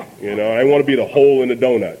controlled. I didn't want to be the hole in the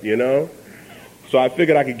donut, So I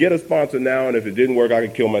figured I could get a sponsor now, and if it didn't work, I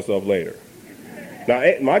could kill myself later. Now,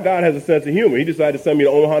 my God has a sense of humor. He decided to send me to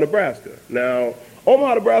Omaha, Nebraska. Now,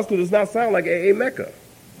 Omaha, Nebraska does not sound like AA Mecca.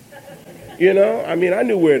 I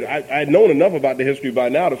knew where, I'd known enough about the history by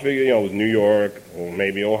now to figure, it was New York, or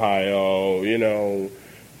maybe Ohio,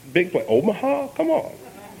 big place. Omaha? Come on.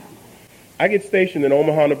 I get stationed in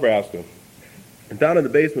Omaha, Nebraska. And down in the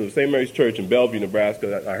basement of St. Mary's Church in Bellevue,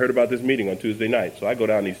 Nebraska, I heard about this meeting on Tuesday night. So I go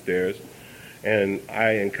down these stairs, and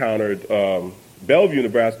I encountered Bellevue,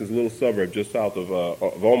 Nebraska is a little suburb just south of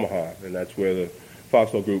Omaha, and that's where the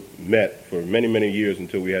Foxhole Group met for many, many years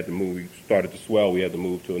until we had to move. We started to swell. We had to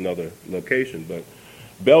move to another location. But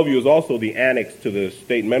Bellevue is also the annex to the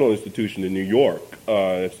State Mental Institution in New York.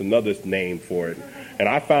 It's another name for it. And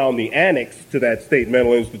I found the annex to that State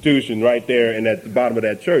Mental Institution right there in at the bottom of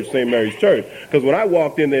that church, St. Mary's Church. Because when I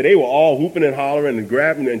walked in there, they were all hooping and hollering and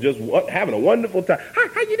grabbing and just having a wonderful time. Hi,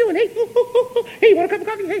 how you doing? Hey, hey, you want a cup of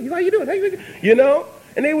coffee? Hey, how you doing? How you doing?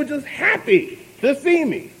 And they were just happy to see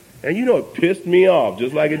me. And it pissed me off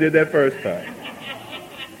just like it did that first time.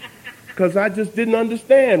 Because I just didn't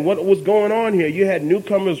understand what was going on here. You had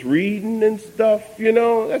newcomers reading and stuff,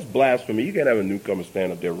 That's blasphemy. You can't have a newcomer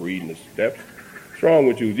stand up there reading the steps. What's wrong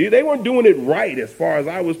with you? They weren't doing it right as far as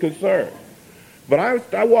I was concerned. But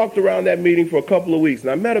I walked around that meeting for a couple of weeks,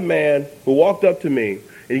 and I met a man who walked up to me,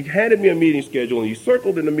 and he handed me a meeting schedule, and he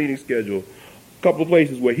circled in the meeting schedule a couple of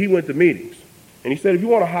places where he went to meetings. And he said, if you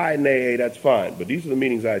want to hide in AA, that's fine, but these are the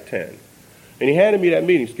meetings I attend. And he handed me that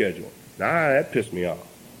meeting schedule. That pissed me off.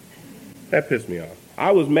 That pissed me off.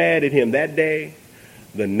 I was mad at him that day,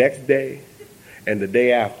 the next day, and the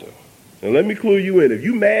day after. And let me clue you in. If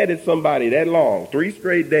you mad at somebody that long, 3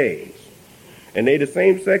 straight days, and they the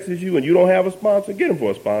same sex as you and you don't have a sponsor, get them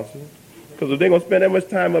for a sponsor. Because if they're going to spend that much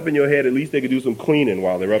time up in your head, at least they could do some cleaning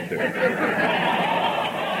while they're up there.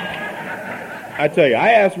 I tell you,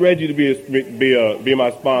 I asked Reggie to be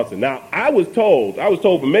my sponsor. Now, I was told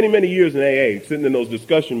for many, many years in AA, sitting in those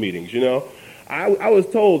discussion meetings, I was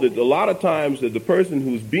told that a lot of times that the person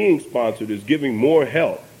who's being sponsored is giving more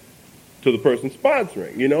help to the person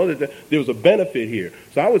sponsoring, that there was a benefit here.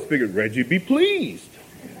 So I was figuring, Reggie, be pleased,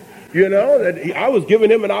 that I was giving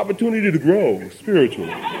him an opportunity to grow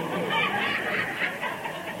spiritually.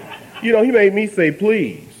 He made me say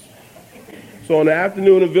please. So on the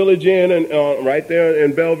afternoon of Village Inn, and right there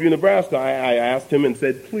in Bellevue, Nebraska, I asked him and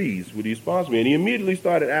said, please, would you sponsor me? And he immediately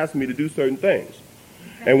started asking me to do certain things.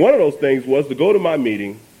 And one of those things was to go to my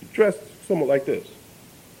meeting dressed somewhat like this.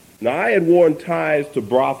 Now, I had worn ties to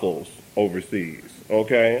brothels overseas,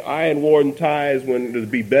 Okay, I had worn ties when to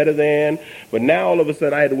be better than, but now all of a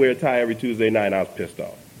sudden I had to wear a tie every Tuesday night, and I was pissed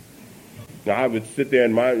off. Now I would sit there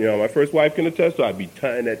and my first wife can attest to. I'd be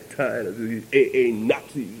tying that tie, these AA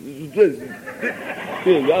Nazis.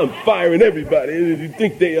 I'm firing everybody. You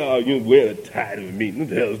think they are? You wearing a tie to me? What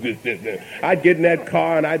the hell is this? I'd get in that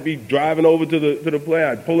car and I'd be driving over to the play.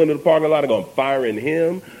 I'd pull into the parking lot. I'm firing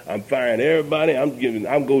him. I'm firing everybody.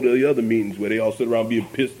 I'm go to the other meetings where they all sit around being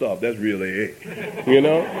pissed off. That's real AA, you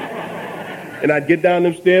know. And I'd get down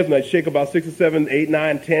them stairs and I'd shake about 6 or 7, 8,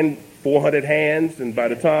 9, 10, 400 hands, and by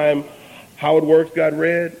the time How It Works got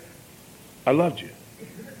read, I loved you.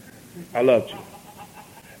 I loved you.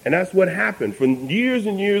 And that's what happened. For years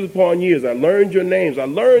and years upon years, I learned your names. I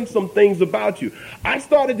learned some things about you. I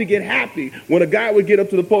started to get happy when a guy would get up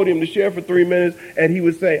to the podium to share for 3 minutes and he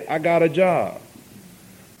would say, I got a job.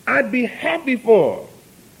 I'd be happy for him.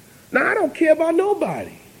 Now, I don't care about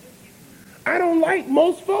nobody. I don't like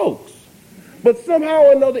most folks. But somehow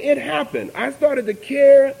or another, it happened. I started to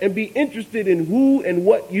care and be interested in who and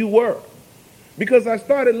what you were. Because I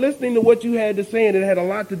started listening to what you had to say, and it had a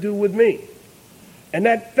lot to do with me. And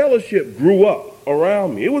that fellowship grew up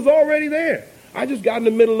around me. It was already there. I just got in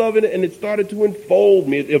the middle of it, and it started to enfold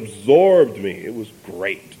me. It absorbed me. It was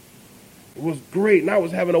great. It was great, and I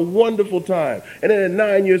was having a wonderful time. And then at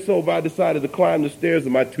 9 years old, I decided to climb the stairs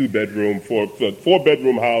of my four-bedroom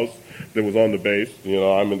house that was on the base. You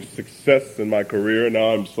know, I'm a success in my career.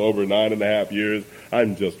 Now I'm sober 9.5 years.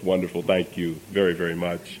 I'm just wonderful. Thank you very, very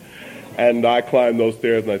much. And I climbed those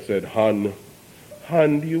stairs, and I said, Hun,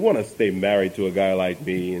 do you want to stay married to a guy like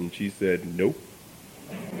me? And she said, nope.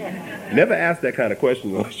 Never ask that kind of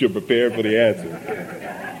question unless you're prepared for the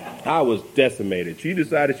answer. I was decimated. She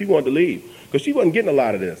decided she wanted to leave because she wasn't getting a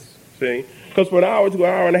lot of this, see? Because for an hour to an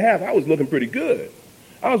hour and a half, I was looking pretty good.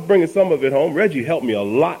 I was bringing some of it home. Reggie helped me a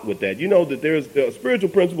lot with that. You know that there's a spiritual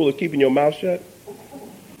principle is keeping your mouth shut.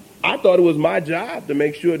 I thought it was my job to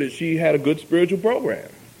make sure that she had a good spiritual program.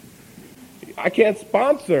 I can't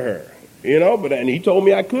sponsor her, you know, and he told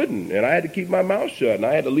me I couldn't, and I had to keep my mouth shut, and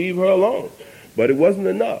I had to leave her alone. But it wasn't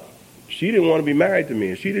enough. She didn't want to be married to me,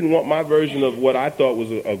 and she didn't want my version of what I thought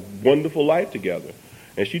was a wonderful life together.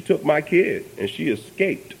 And she took my kid, and she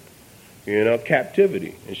escaped, you know,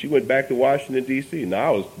 captivity. And she went back to Washington, D.C.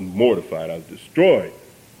 Now, I was mortified. I was destroyed.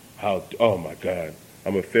 Oh, my God.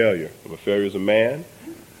 I'm a failure. I'm a failure as a man.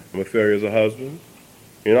 I'm a failure as a husband.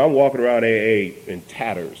 You know, I'm walking around AA in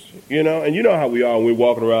tatters, you know. And you know how we are when we're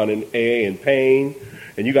walking around in AA in pain,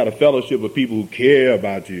 and you got a fellowship of people who care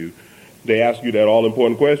about you. They ask you that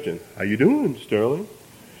all-important question. How you doing, Sterling?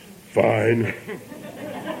 Fine.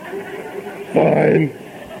 Fine.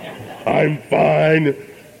 I'm fine.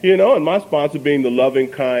 You know, and my sponsor, being the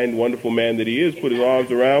loving, kind, wonderful man that he is, put his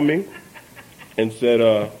arms around me and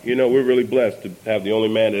said, you know, we're really blessed to have the only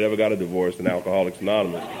man that ever got a divorce in Alcoholics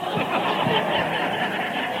Anonymous.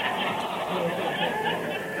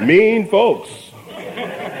 Mean folks.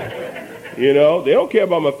 You know, they don't care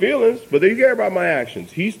about my feelings, but they care about my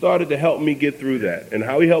actions. He started to help me get through that. And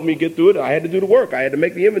how he helped me get through it, I had to do the work. I had to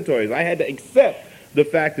make the inventories. I had to accept the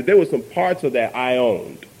fact that there were some parts of that I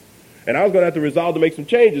owned. And I was going to have to resolve to make some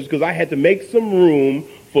changes because I had to make some room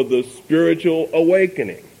for the spiritual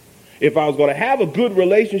awakening. If I was going to have a good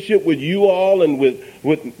relationship with you all and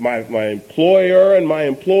with my employer and my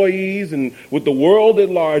employees and with the world at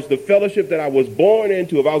large, the fellowship that I was born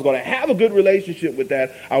into, if I was going to have a good relationship with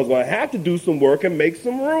that, I was going to have to do some work and make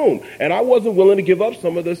some room. And I wasn't willing to give up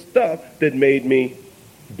some of the stuff that made me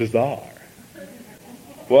bizarre.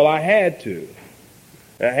 Well, I had to.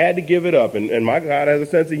 I had to give it up. And my God has a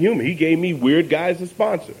sense of humor. He gave me weird guys to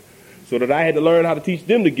sponsor, so that I had to learn how to teach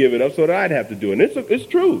them to give it up so that I'd have to do it. And it's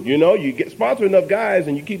true, you know, you sponsor enough guys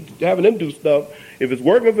and you keep having them do stuff. If it's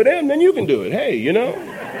working for them, then you can do it. Hey, you know,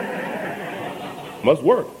 must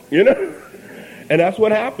work, you know. And that's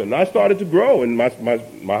what happened. I started to grow, and my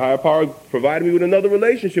higher power provided me with another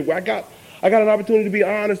relationship where I got an opportunity to be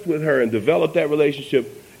honest with her and develop that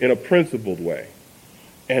relationship in a principled way.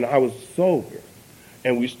 And I was sober.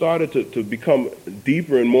 And we started to become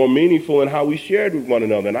deeper and more meaningful in how we shared with one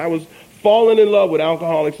another. And I was falling in love with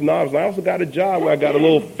Alcoholics Anonymous. And I also got a job where I got a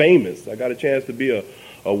little famous. I got a chance to be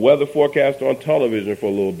a weather forecaster on television for a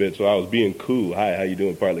little bit. So I was being cool. Hi, how you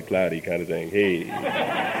doing? Partly cloudy kind of thing. Hey.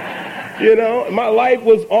 You know, my life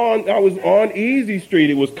was I was on Easy Street.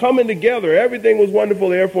 It was coming together. Everything was wonderful.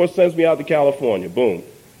 The Air Force sends me out to California. Boom.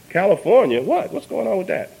 California? What? What's going on with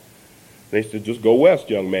that? They said, just go west,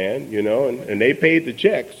 young man, you know, and they paid the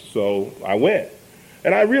checks, so I went.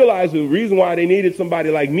 And I realized the reason why they needed somebody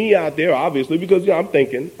like me out there, obviously, because, you know, I'm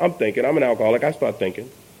thinking, I'm an alcoholic, I start thinking.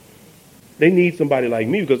 They need somebody like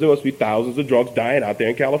me because there must be thousands of drunks dying out there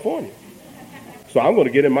in California. So I'm going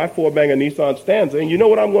to get in my four-banger Nissan Stanza, and you know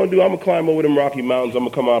what I'm going to do? I'm going to climb over them Rocky Mountains, I'm going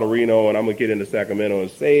to come out of Reno, and I'm going to get into Sacramento and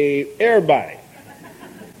save everybody.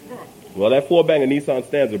 Well, that four-banger Nissan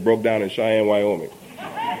Stanza broke down in Cheyenne, Wyoming.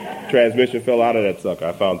 Transmission fell out of that sucker.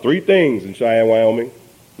 I found 3 things in Cheyenne, Wyoming: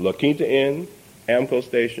 La Quinta Inn, Amco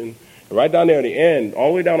Station, and right down there at the end, all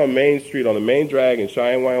the way down on Main Street, on the main drag in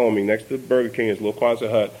Cheyenne, Wyoming, next to Burger King, is a little Quonset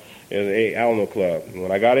hut, and a Alamo Club. And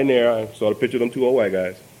when I got in there, I saw the picture of them 2 old white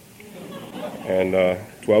guys. And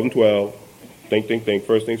 12 and 12, think,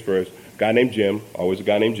 first things first. Guy named Jim, always a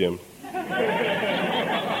guy named Jim.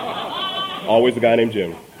 Always a guy named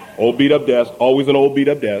Jim. Old beat-up desk, always an old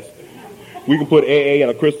beat-up desk. We can put AA in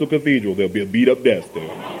a crystal cathedral, there'll be a beat-up desk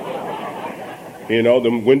there. You know,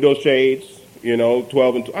 the window shades,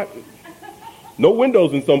 12 and 12. No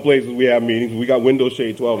windows in some places we have meetings. We got window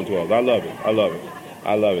shade 12 and 12. I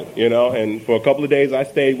love it, and for a couple of days I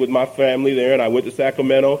stayed with my family there, and I went to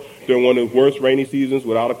Sacramento during one of the worst rainy seasons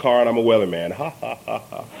without a car, and I'm a weatherman. Ha, ha, ha,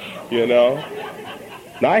 ha,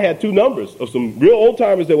 Now, I had 2 numbers of some real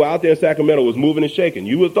old-timers that were out there in Sacramento, was moving and shaking.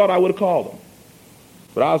 You would have thought I would have called them.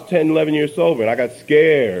 But I was 10, 11 years sober, and I got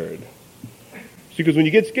scared. See, because when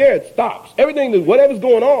you get scared, it stops. Everything, whatever's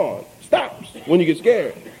going on, stops when you get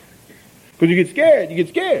scared. Because you get scared. And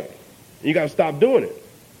you got to stop doing it.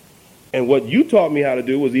 And what you taught me how to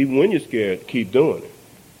do was, even when you're scared, keep doing it.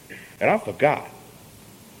 And I forgot.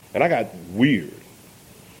 And I got weird.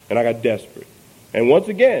 And I got desperate. And once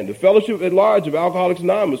again, the fellowship at large of Alcoholics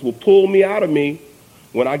Anonymous will pull me out of me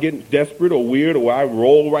when I get desperate or weird, or I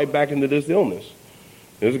roll right back into this illness.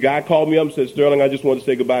 There's a guy called me up and said, "Sterling, I just wanted to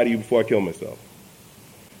say goodbye to you before I kill myself."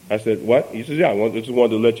 I said, "What?" He says, "Yeah, I just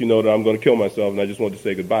wanted to let you know that I'm going to kill myself, and I just wanted to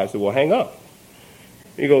say goodbye." I said, "Well, hang up."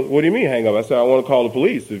 He goes, "What do you mean hang up?" I said, "I want to call the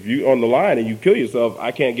police. If you're on the line and you kill yourself,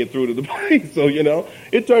 I can't get through to the police." So,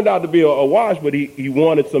 it turned out to be a wash, but he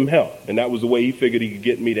wanted some help, and that was the way he figured he could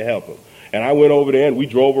get me to help him. And I went over there, and we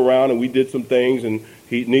drove around, and we did some things, and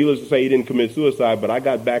needless to say, he didn't commit suicide, but I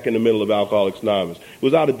got back in the middle of Alcoholics Anonymous. It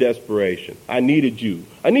was out of desperation. I needed you.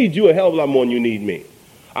 I need you a hell of a lot more than you need me.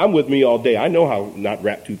 I'm with me all day. I know how not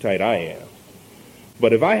wrapped too tight I am.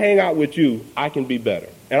 But if I hang out with you, I can be better.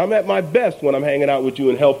 And I'm at my best when I'm hanging out with you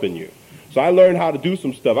and helping you. So I learned how to do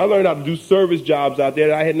some stuff. I learned how to do service jobs out there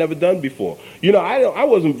that I had never done before. I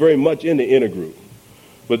wasn't very much in the intergroup.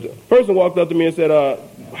 But the person walked up to me and said,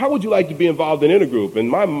 "How would you like to be involved in intergroup?" And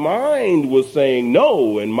my mind was saying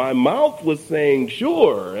no, and my mouth was saying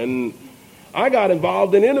sure. And I got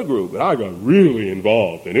involved in intergroup, and I got really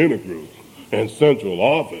involved in intergroup and central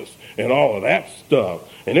office and all of that stuff.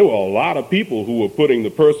 And there were a lot of people who were putting the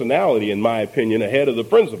personality, in my opinion, ahead of the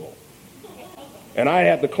principle. And I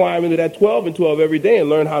had to climb into that 12 and 12 every day and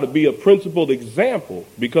learn how to be a principled example,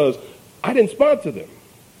 because I didn't sponsor them.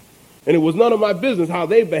 And it was none of my business how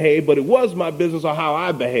they behaved, but it was my business on how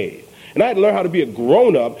I behaved. And I had to learn how to be a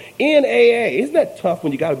grown-up in AA. Isn't that tough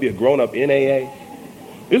when you got to be a grown-up in AA?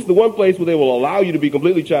 This is the one place where they will allow you to be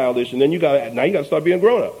completely childish, and then you got to start being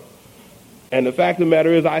grown-up. And the fact of the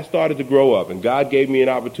matter is, I started to grow up, and God gave me an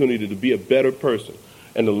opportunity to be a better person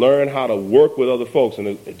and to learn how to work with other folks,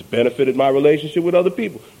 and it's benefited my relationship with other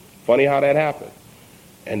people. Funny how that happened.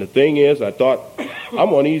 And the thing is, I thought,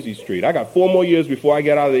 I'm on easy street. I got 4 more years before I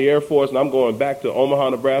get out of the Air Force, and I'm going back to Omaha,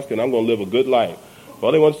 Nebraska, and I'm going to live a good life.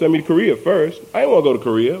 Well, they want to send me to Korea first. I didn't want to go to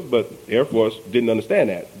Korea, but the Air Force didn't understand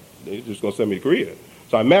that. They were just going to send me to Korea.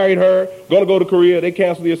 So I married her, going to go to Korea. They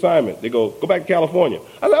canceled the assignment. They go back to California.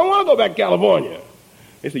 I said, "I want to go back to California."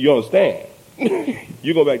 They said, "You understand?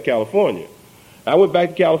 You go back to California." I went back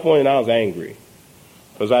to California, and I was angry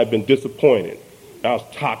because I had been disappointed. I was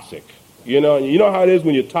toxic. You know how it is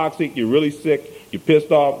when you're toxic, you're really sick, you're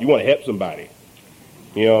pissed off, you want to help somebody.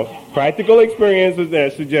 Practical experiences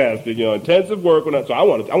that suggested, intensive work. So I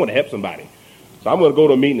want to help somebody. So I'm going to go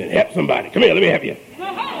to a meeting and help somebody. Come here, let me help you.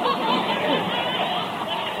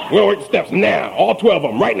 We're going to work the steps now, all 12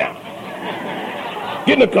 of them, right now.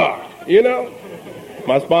 Get in the car,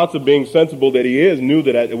 My sponsor, being sensible that he is, knew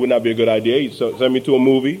that it would not be a good idea. He sent me to a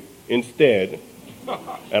movie instead.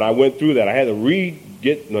 And I went through that. I had to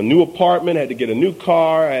get a new apartment, had to get a new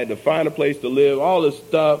car, I had to find a place to live, all this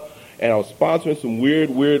stuff. And I was sponsoring some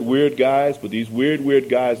weird guys, but these weird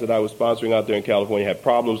guys that I was sponsoring out there in California had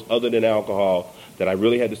problems other than alcohol that I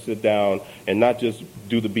really had to sit down and not just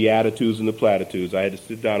do the beatitudes and the platitudes. I had to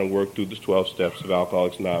sit down and work through the 12 steps of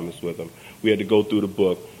Alcoholics Anonymous with them. We had to go through the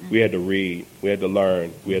book. We had to read. We had to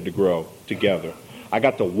learn. We had to grow together. I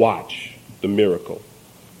got to watch the miracle.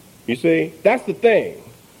 You see, that's the thing.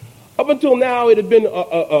 Up until now, it had been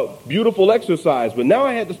a beautiful exercise, but now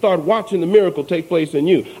I had to start watching the miracle take place in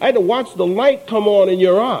you. I had to watch the light come on in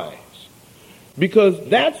your eyes, because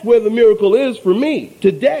that's where the miracle is for me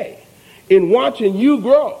today, in watching you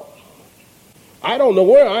grow. I don't know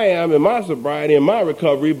where I am in my sobriety and my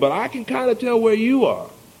recovery, but I can kind of tell where you are.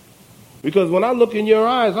 Because when I look in your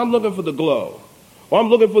eyes, I'm looking for the glow. Or I'm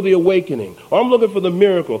looking for the awakening. Or I'm looking for the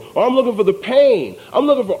miracle. Or I'm looking for the pain. I'm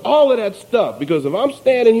looking for all of that stuff. Because if I'm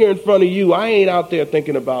standing here in front of you, I ain't out there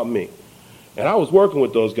thinking about me. And I was working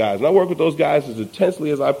with those guys. And I worked with those guys as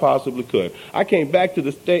intensely as I possibly could. I came back to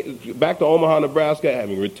the state, back to Omaha, Nebraska,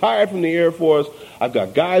 having retired from the Air Force. I've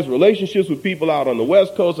got relationships with people out on the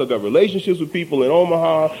West Coast. I've got relationships with people in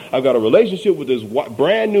Omaha. I've got a relationship with this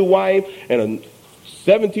brand new wife and a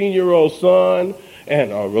 17-year-old son,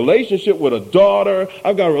 and a relationship with a daughter.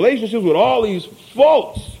 I've got relationships with all these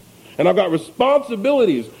folks, and I've got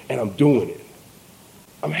responsibilities, and I'm doing it.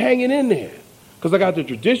 I'm hanging in there, because I got the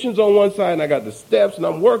traditions on one side, and I got the steps, and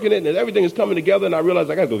I'm working it, and everything is coming together, and I realize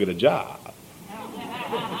I got to go get a job.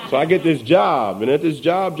 So I get this job, and at this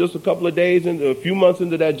job, just a couple of days, a few months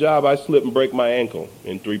into that job, I slip and break my ankle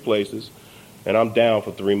in 3 places, and I'm down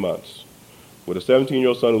for 3 months with a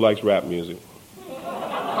 17-year-old son who likes rap music.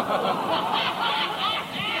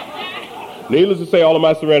 Needless to say, all of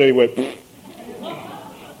my serenity went.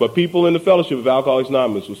 But people in the Fellowship of Alcoholics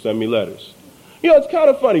Anonymous will send me letters. It's kind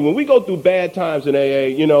of funny. When we go through bad times in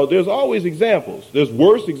AA, there's always examples. There's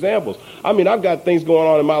worse examples. I mean, I've got things going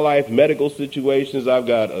on in my life, medical situations. I've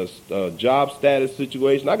got a job status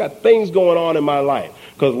situation. I got things going on in my life.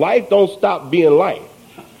 Because life don't stop being life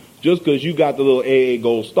just because you got the little AA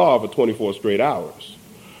gold star for 24 straight hours.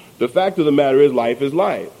 The fact of the matter is life is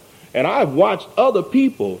life. And I've watched other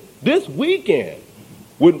people this weekend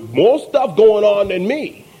with more stuff going on than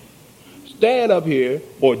me stand up here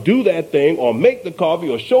or do that thing or make the coffee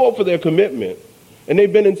or show up for their commitment. And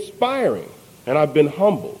they've been inspiring. And I've been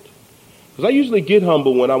humbled. Because I usually get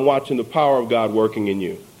humble when I'm watching the power of God working in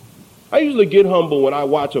you. I usually get humble when I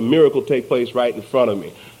watch a miracle take place right in front of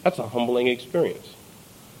me. That's a humbling experience.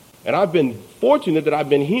 And I've been fortunate that I've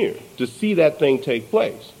been here to see that thing take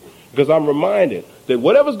place. Because I'm reminded that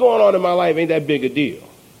whatever's going on in my life ain't that big a deal.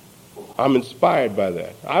 I'm inspired by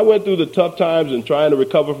that. I went through the tough times and trying to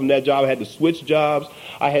recover from that job. I had to switch jobs.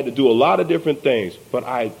 I had to do a lot of different things. But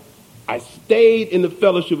I stayed in the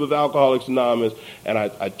Fellowship of Alcoholics Anonymous, and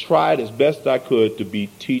I tried as best I could to be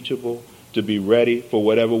teachable, to be ready for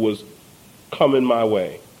whatever was coming my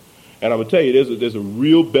way. And I'm going to tell you, there's a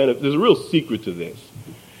real benefit, there's a real secret to this.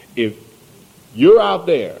 If you're out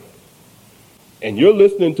there, and you're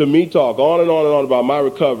listening to me talk on and on and on about my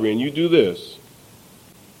recovery, and you do this,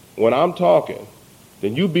 when I'm talking,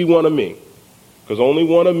 then you be one of me. Because only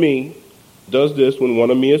one of me does this when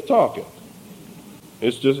one of me is talking.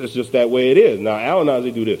 It's just that way it is. Now, Al-Anons,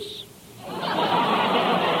 they do this.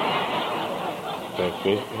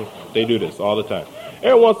 They do this all the time.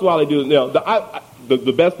 Every once in a while they do this.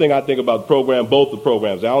 The best thing I think about the program, both the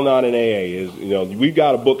programs, Al-Anon and AA, is, we've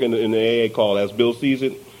got a book in the AA called As Bill Sees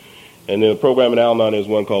It. And then the program in Al-Anon is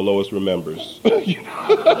one called Lois Remembers.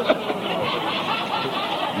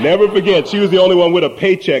 Never forget, she was the only one with a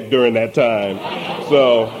paycheck during that time.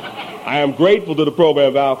 So I am grateful to the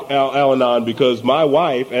program of Al-Anon because my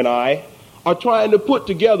wife and I are trying to put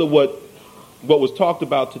together what was talked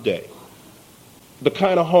about today. The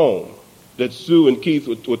kind of home that Sue and Keith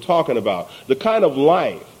were talking about. The kind of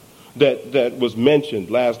life that was mentioned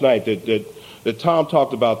last night, that Tom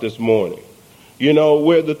talked about this morning.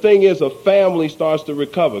 Where the thing is a family starts to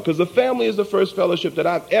recover. Because the family is the first fellowship that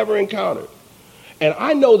I've ever encountered. And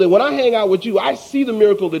I know that when I hang out with you, I see the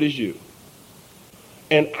miracle that is you.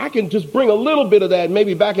 And I can just bring a little bit of that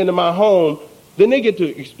maybe back into my home. Then they get to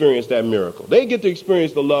experience that miracle. They get to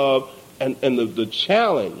experience the love and the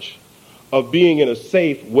challenge of being in a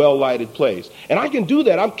safe, well-lighted place. And I can do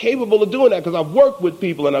that. I'm capable of doing that because I've worked with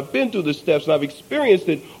people and I've been through the steps and I've experienced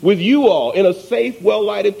it with you all in a safe,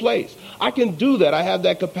 well-lighted place. I can do that. I have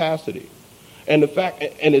that capacity. And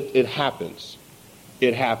it happens.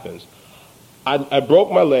 It happens. I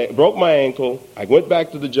broke my leg, broke my ankle. I went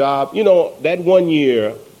back to the job. That 1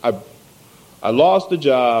 year, I lost the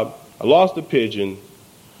job, I lost the pigeon,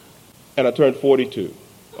 and I turned 42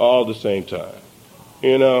 all at the same time.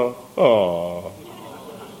 It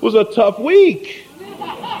was a tough week.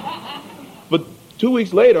 But 2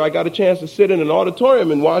 weeks later, I got a chance to sit in an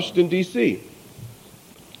auditorium in Washington, D.C.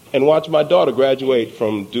 and watch my daughter graduate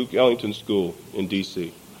from Duke Ellington School in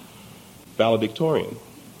D.C., valedictorian.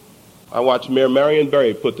 I watched Mayor Marion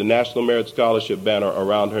Berry put the National Merit Scholarship banner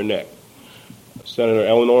around her neck. Senator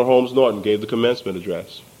Eleanor Holmes Norton gave the commencement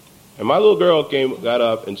address. And my little girl got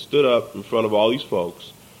up and stood up in front of all these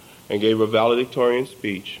folks and gave a valedictorian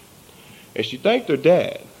speech. And she thanked her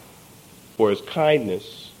dad for his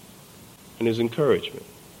kindness and his encouragement.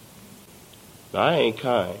 Now, I ain't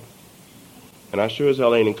kind, and I sure as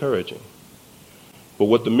hell ain't encouraging. But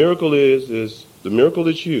what the miracle is the miracle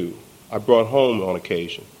that I brought home on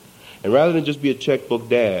occasion. And rather than just be a checkbook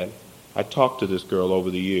dad, I talked to this girl over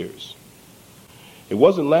the years. It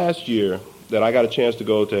wasn't last year that I got a chance to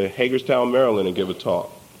go to Hagerstown, Maryland and give a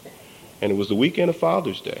talk. And it was the weekend of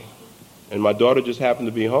Father's Day. And my daughter just happened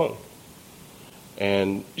to be home.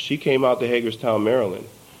 And she came out to Hagerstown, Maryland,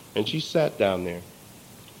 and she sat down there.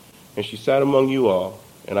 And she sat among you all,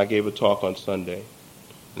 and I gave a talk on Sunday.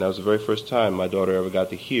 And that was the very first time my daughter ever got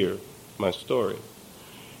to hear my story.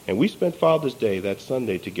 And we spent Father's Day that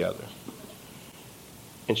Sunday together.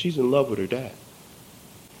 And she's in love with her dad.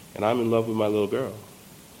 And I'm in love with my little girl.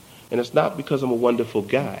 And it's not because I'm a wonderful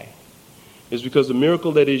guy. It's because the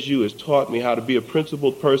miracle that is you has taught me how to be a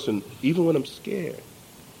principled person, even when I'm scared,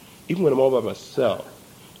 even when I'm all by myself,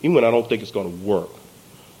 even when I don't think it's going to work.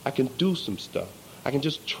 I can do some stuff. I can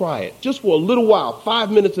just try it. Just for a little while, 5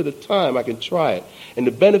 minutes at a time, I can try it. And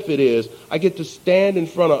the benefit is I get to stand in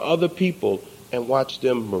front of other people and watch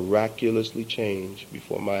them miraculously change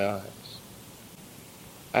before my eyes.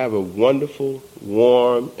 I have a wonderful,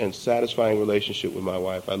 warm, and satisfying relationship with my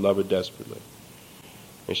wife. I love her desperately.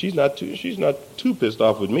 And she's not too pissed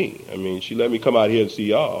off with me. I mean, she let me come out here and see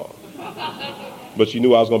y'all. But she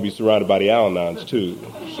knew I was going to be surrounded by the Al-Anons, too.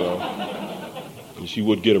 So and she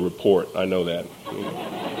would get a report. I know that.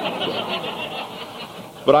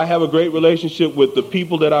 But I have a great relationship with the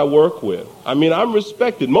people that I work with. I mean, I'm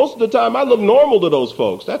respected. Most of the time, I look normal to those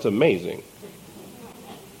folks. That's amazing.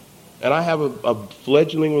 And I have a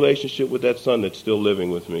fledgling relationship with that son that's still living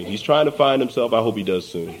with me. He's trying to find himself. I hope he does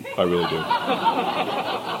soon. I really do.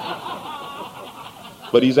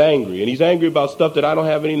 But he's angry. And he's angry about stuff that I don't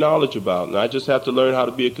have any knowledge about. And I just have to learn how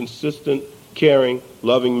to be a consistent, caring,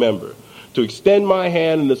 loving member. To extend my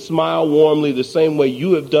hand and to smile warmly the same way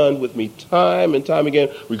you have done with me time and time again,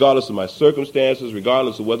 regardless of my circumstances,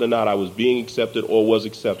 regardless of whether or not I was being accepted or was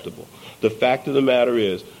acceptable. The fact of the matter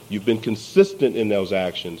is, you've been consistent in those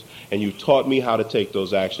actions, and you've taught me how to take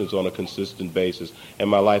those actions on a consistent basis, and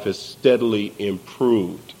my life has steadily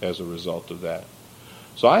improved as a result of that.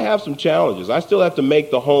 So I have some challenges. I still have to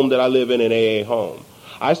make the home that I live in an AA home.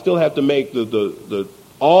 I still have to make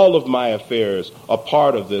all of my affairs a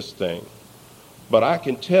part of this thing. But I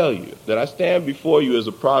can tell you that I stand before you as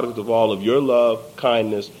a product of all of your love,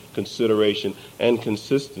 kindness, consideration, and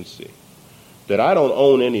consistency. That I don't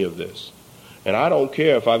own any of this. And I don't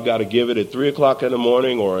care if I've got to give it at 3 o'clock in the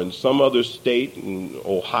morning or in some other state, in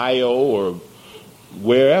Ohio or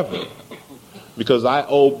wherever. Because I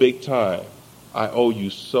owe big time. I owe you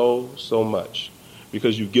so, so much.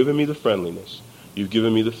 Because you've given me the friendliness, you've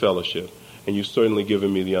given me the fellowship, and you've certainly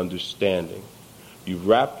given me the understanding. You've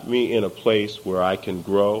wrapped me in a place where I can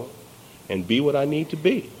grow and be what I need to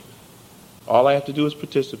be. All I have to do is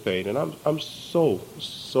participate, and I'm so,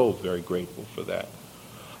 so very grateful for that.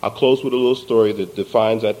 I'll close with a little story that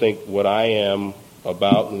defines, I think, what I am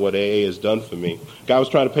about and what AA has done for me. Guy was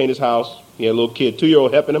trying to paint his house. He had a little kid,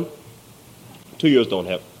 2-year-old, helping him. 2-year-olds don't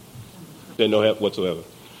help. They no help whatsoever,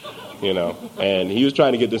 And he was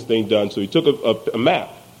trying to get this thing done, so he took a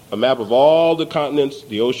map of all the continents,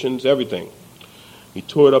 the oceans, everything. He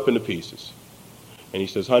tore it up into pieces. And he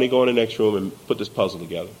says, honey, go in the next room and put this puzzle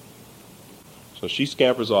together. So she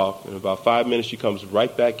scampers off. In about 5 minutes, she comes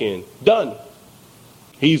right back in. Done.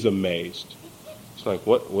 He's amazed. It's like,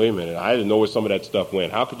 what? Wait a minute. I didn't know where some of that stuff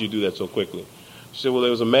went. How could you do that so quickly? She said, well, there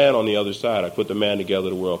was a man on the other side. I put the man together.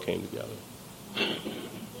 The world came together.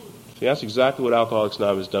 See, that's exactly what Alcoholics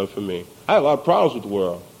Anonymous has done for me. I had a lot of problems with the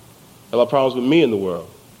world. I had a lot of problems with me in the world.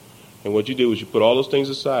 And what you did was you put all those things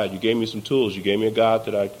aside. You gave me some tools. You gave me a God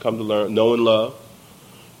that I'd come to learn, know and love.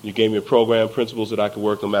 You gave me a program, principles that I could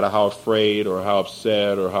work no matter how afraid or how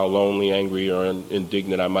upset or how lonely, angry, or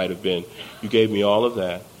indignant I might have been. You gave me all of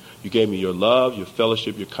that. You gave me your love, your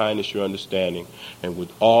fellowship, your kindness, your understanding.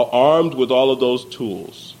 And armed with all of those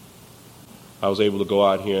tools, I was able to go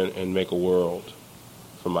out here and make a world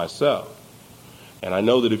for myself. And I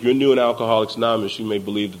know that if you're new in Alcoholics Anonymous, you may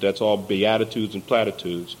believe that that's all beatitudes and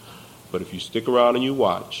platitudes. But if you stick around and you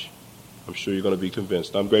watch, I'm sure you're going to be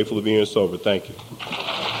convinced. I'm grateful to be here sober. Thank you.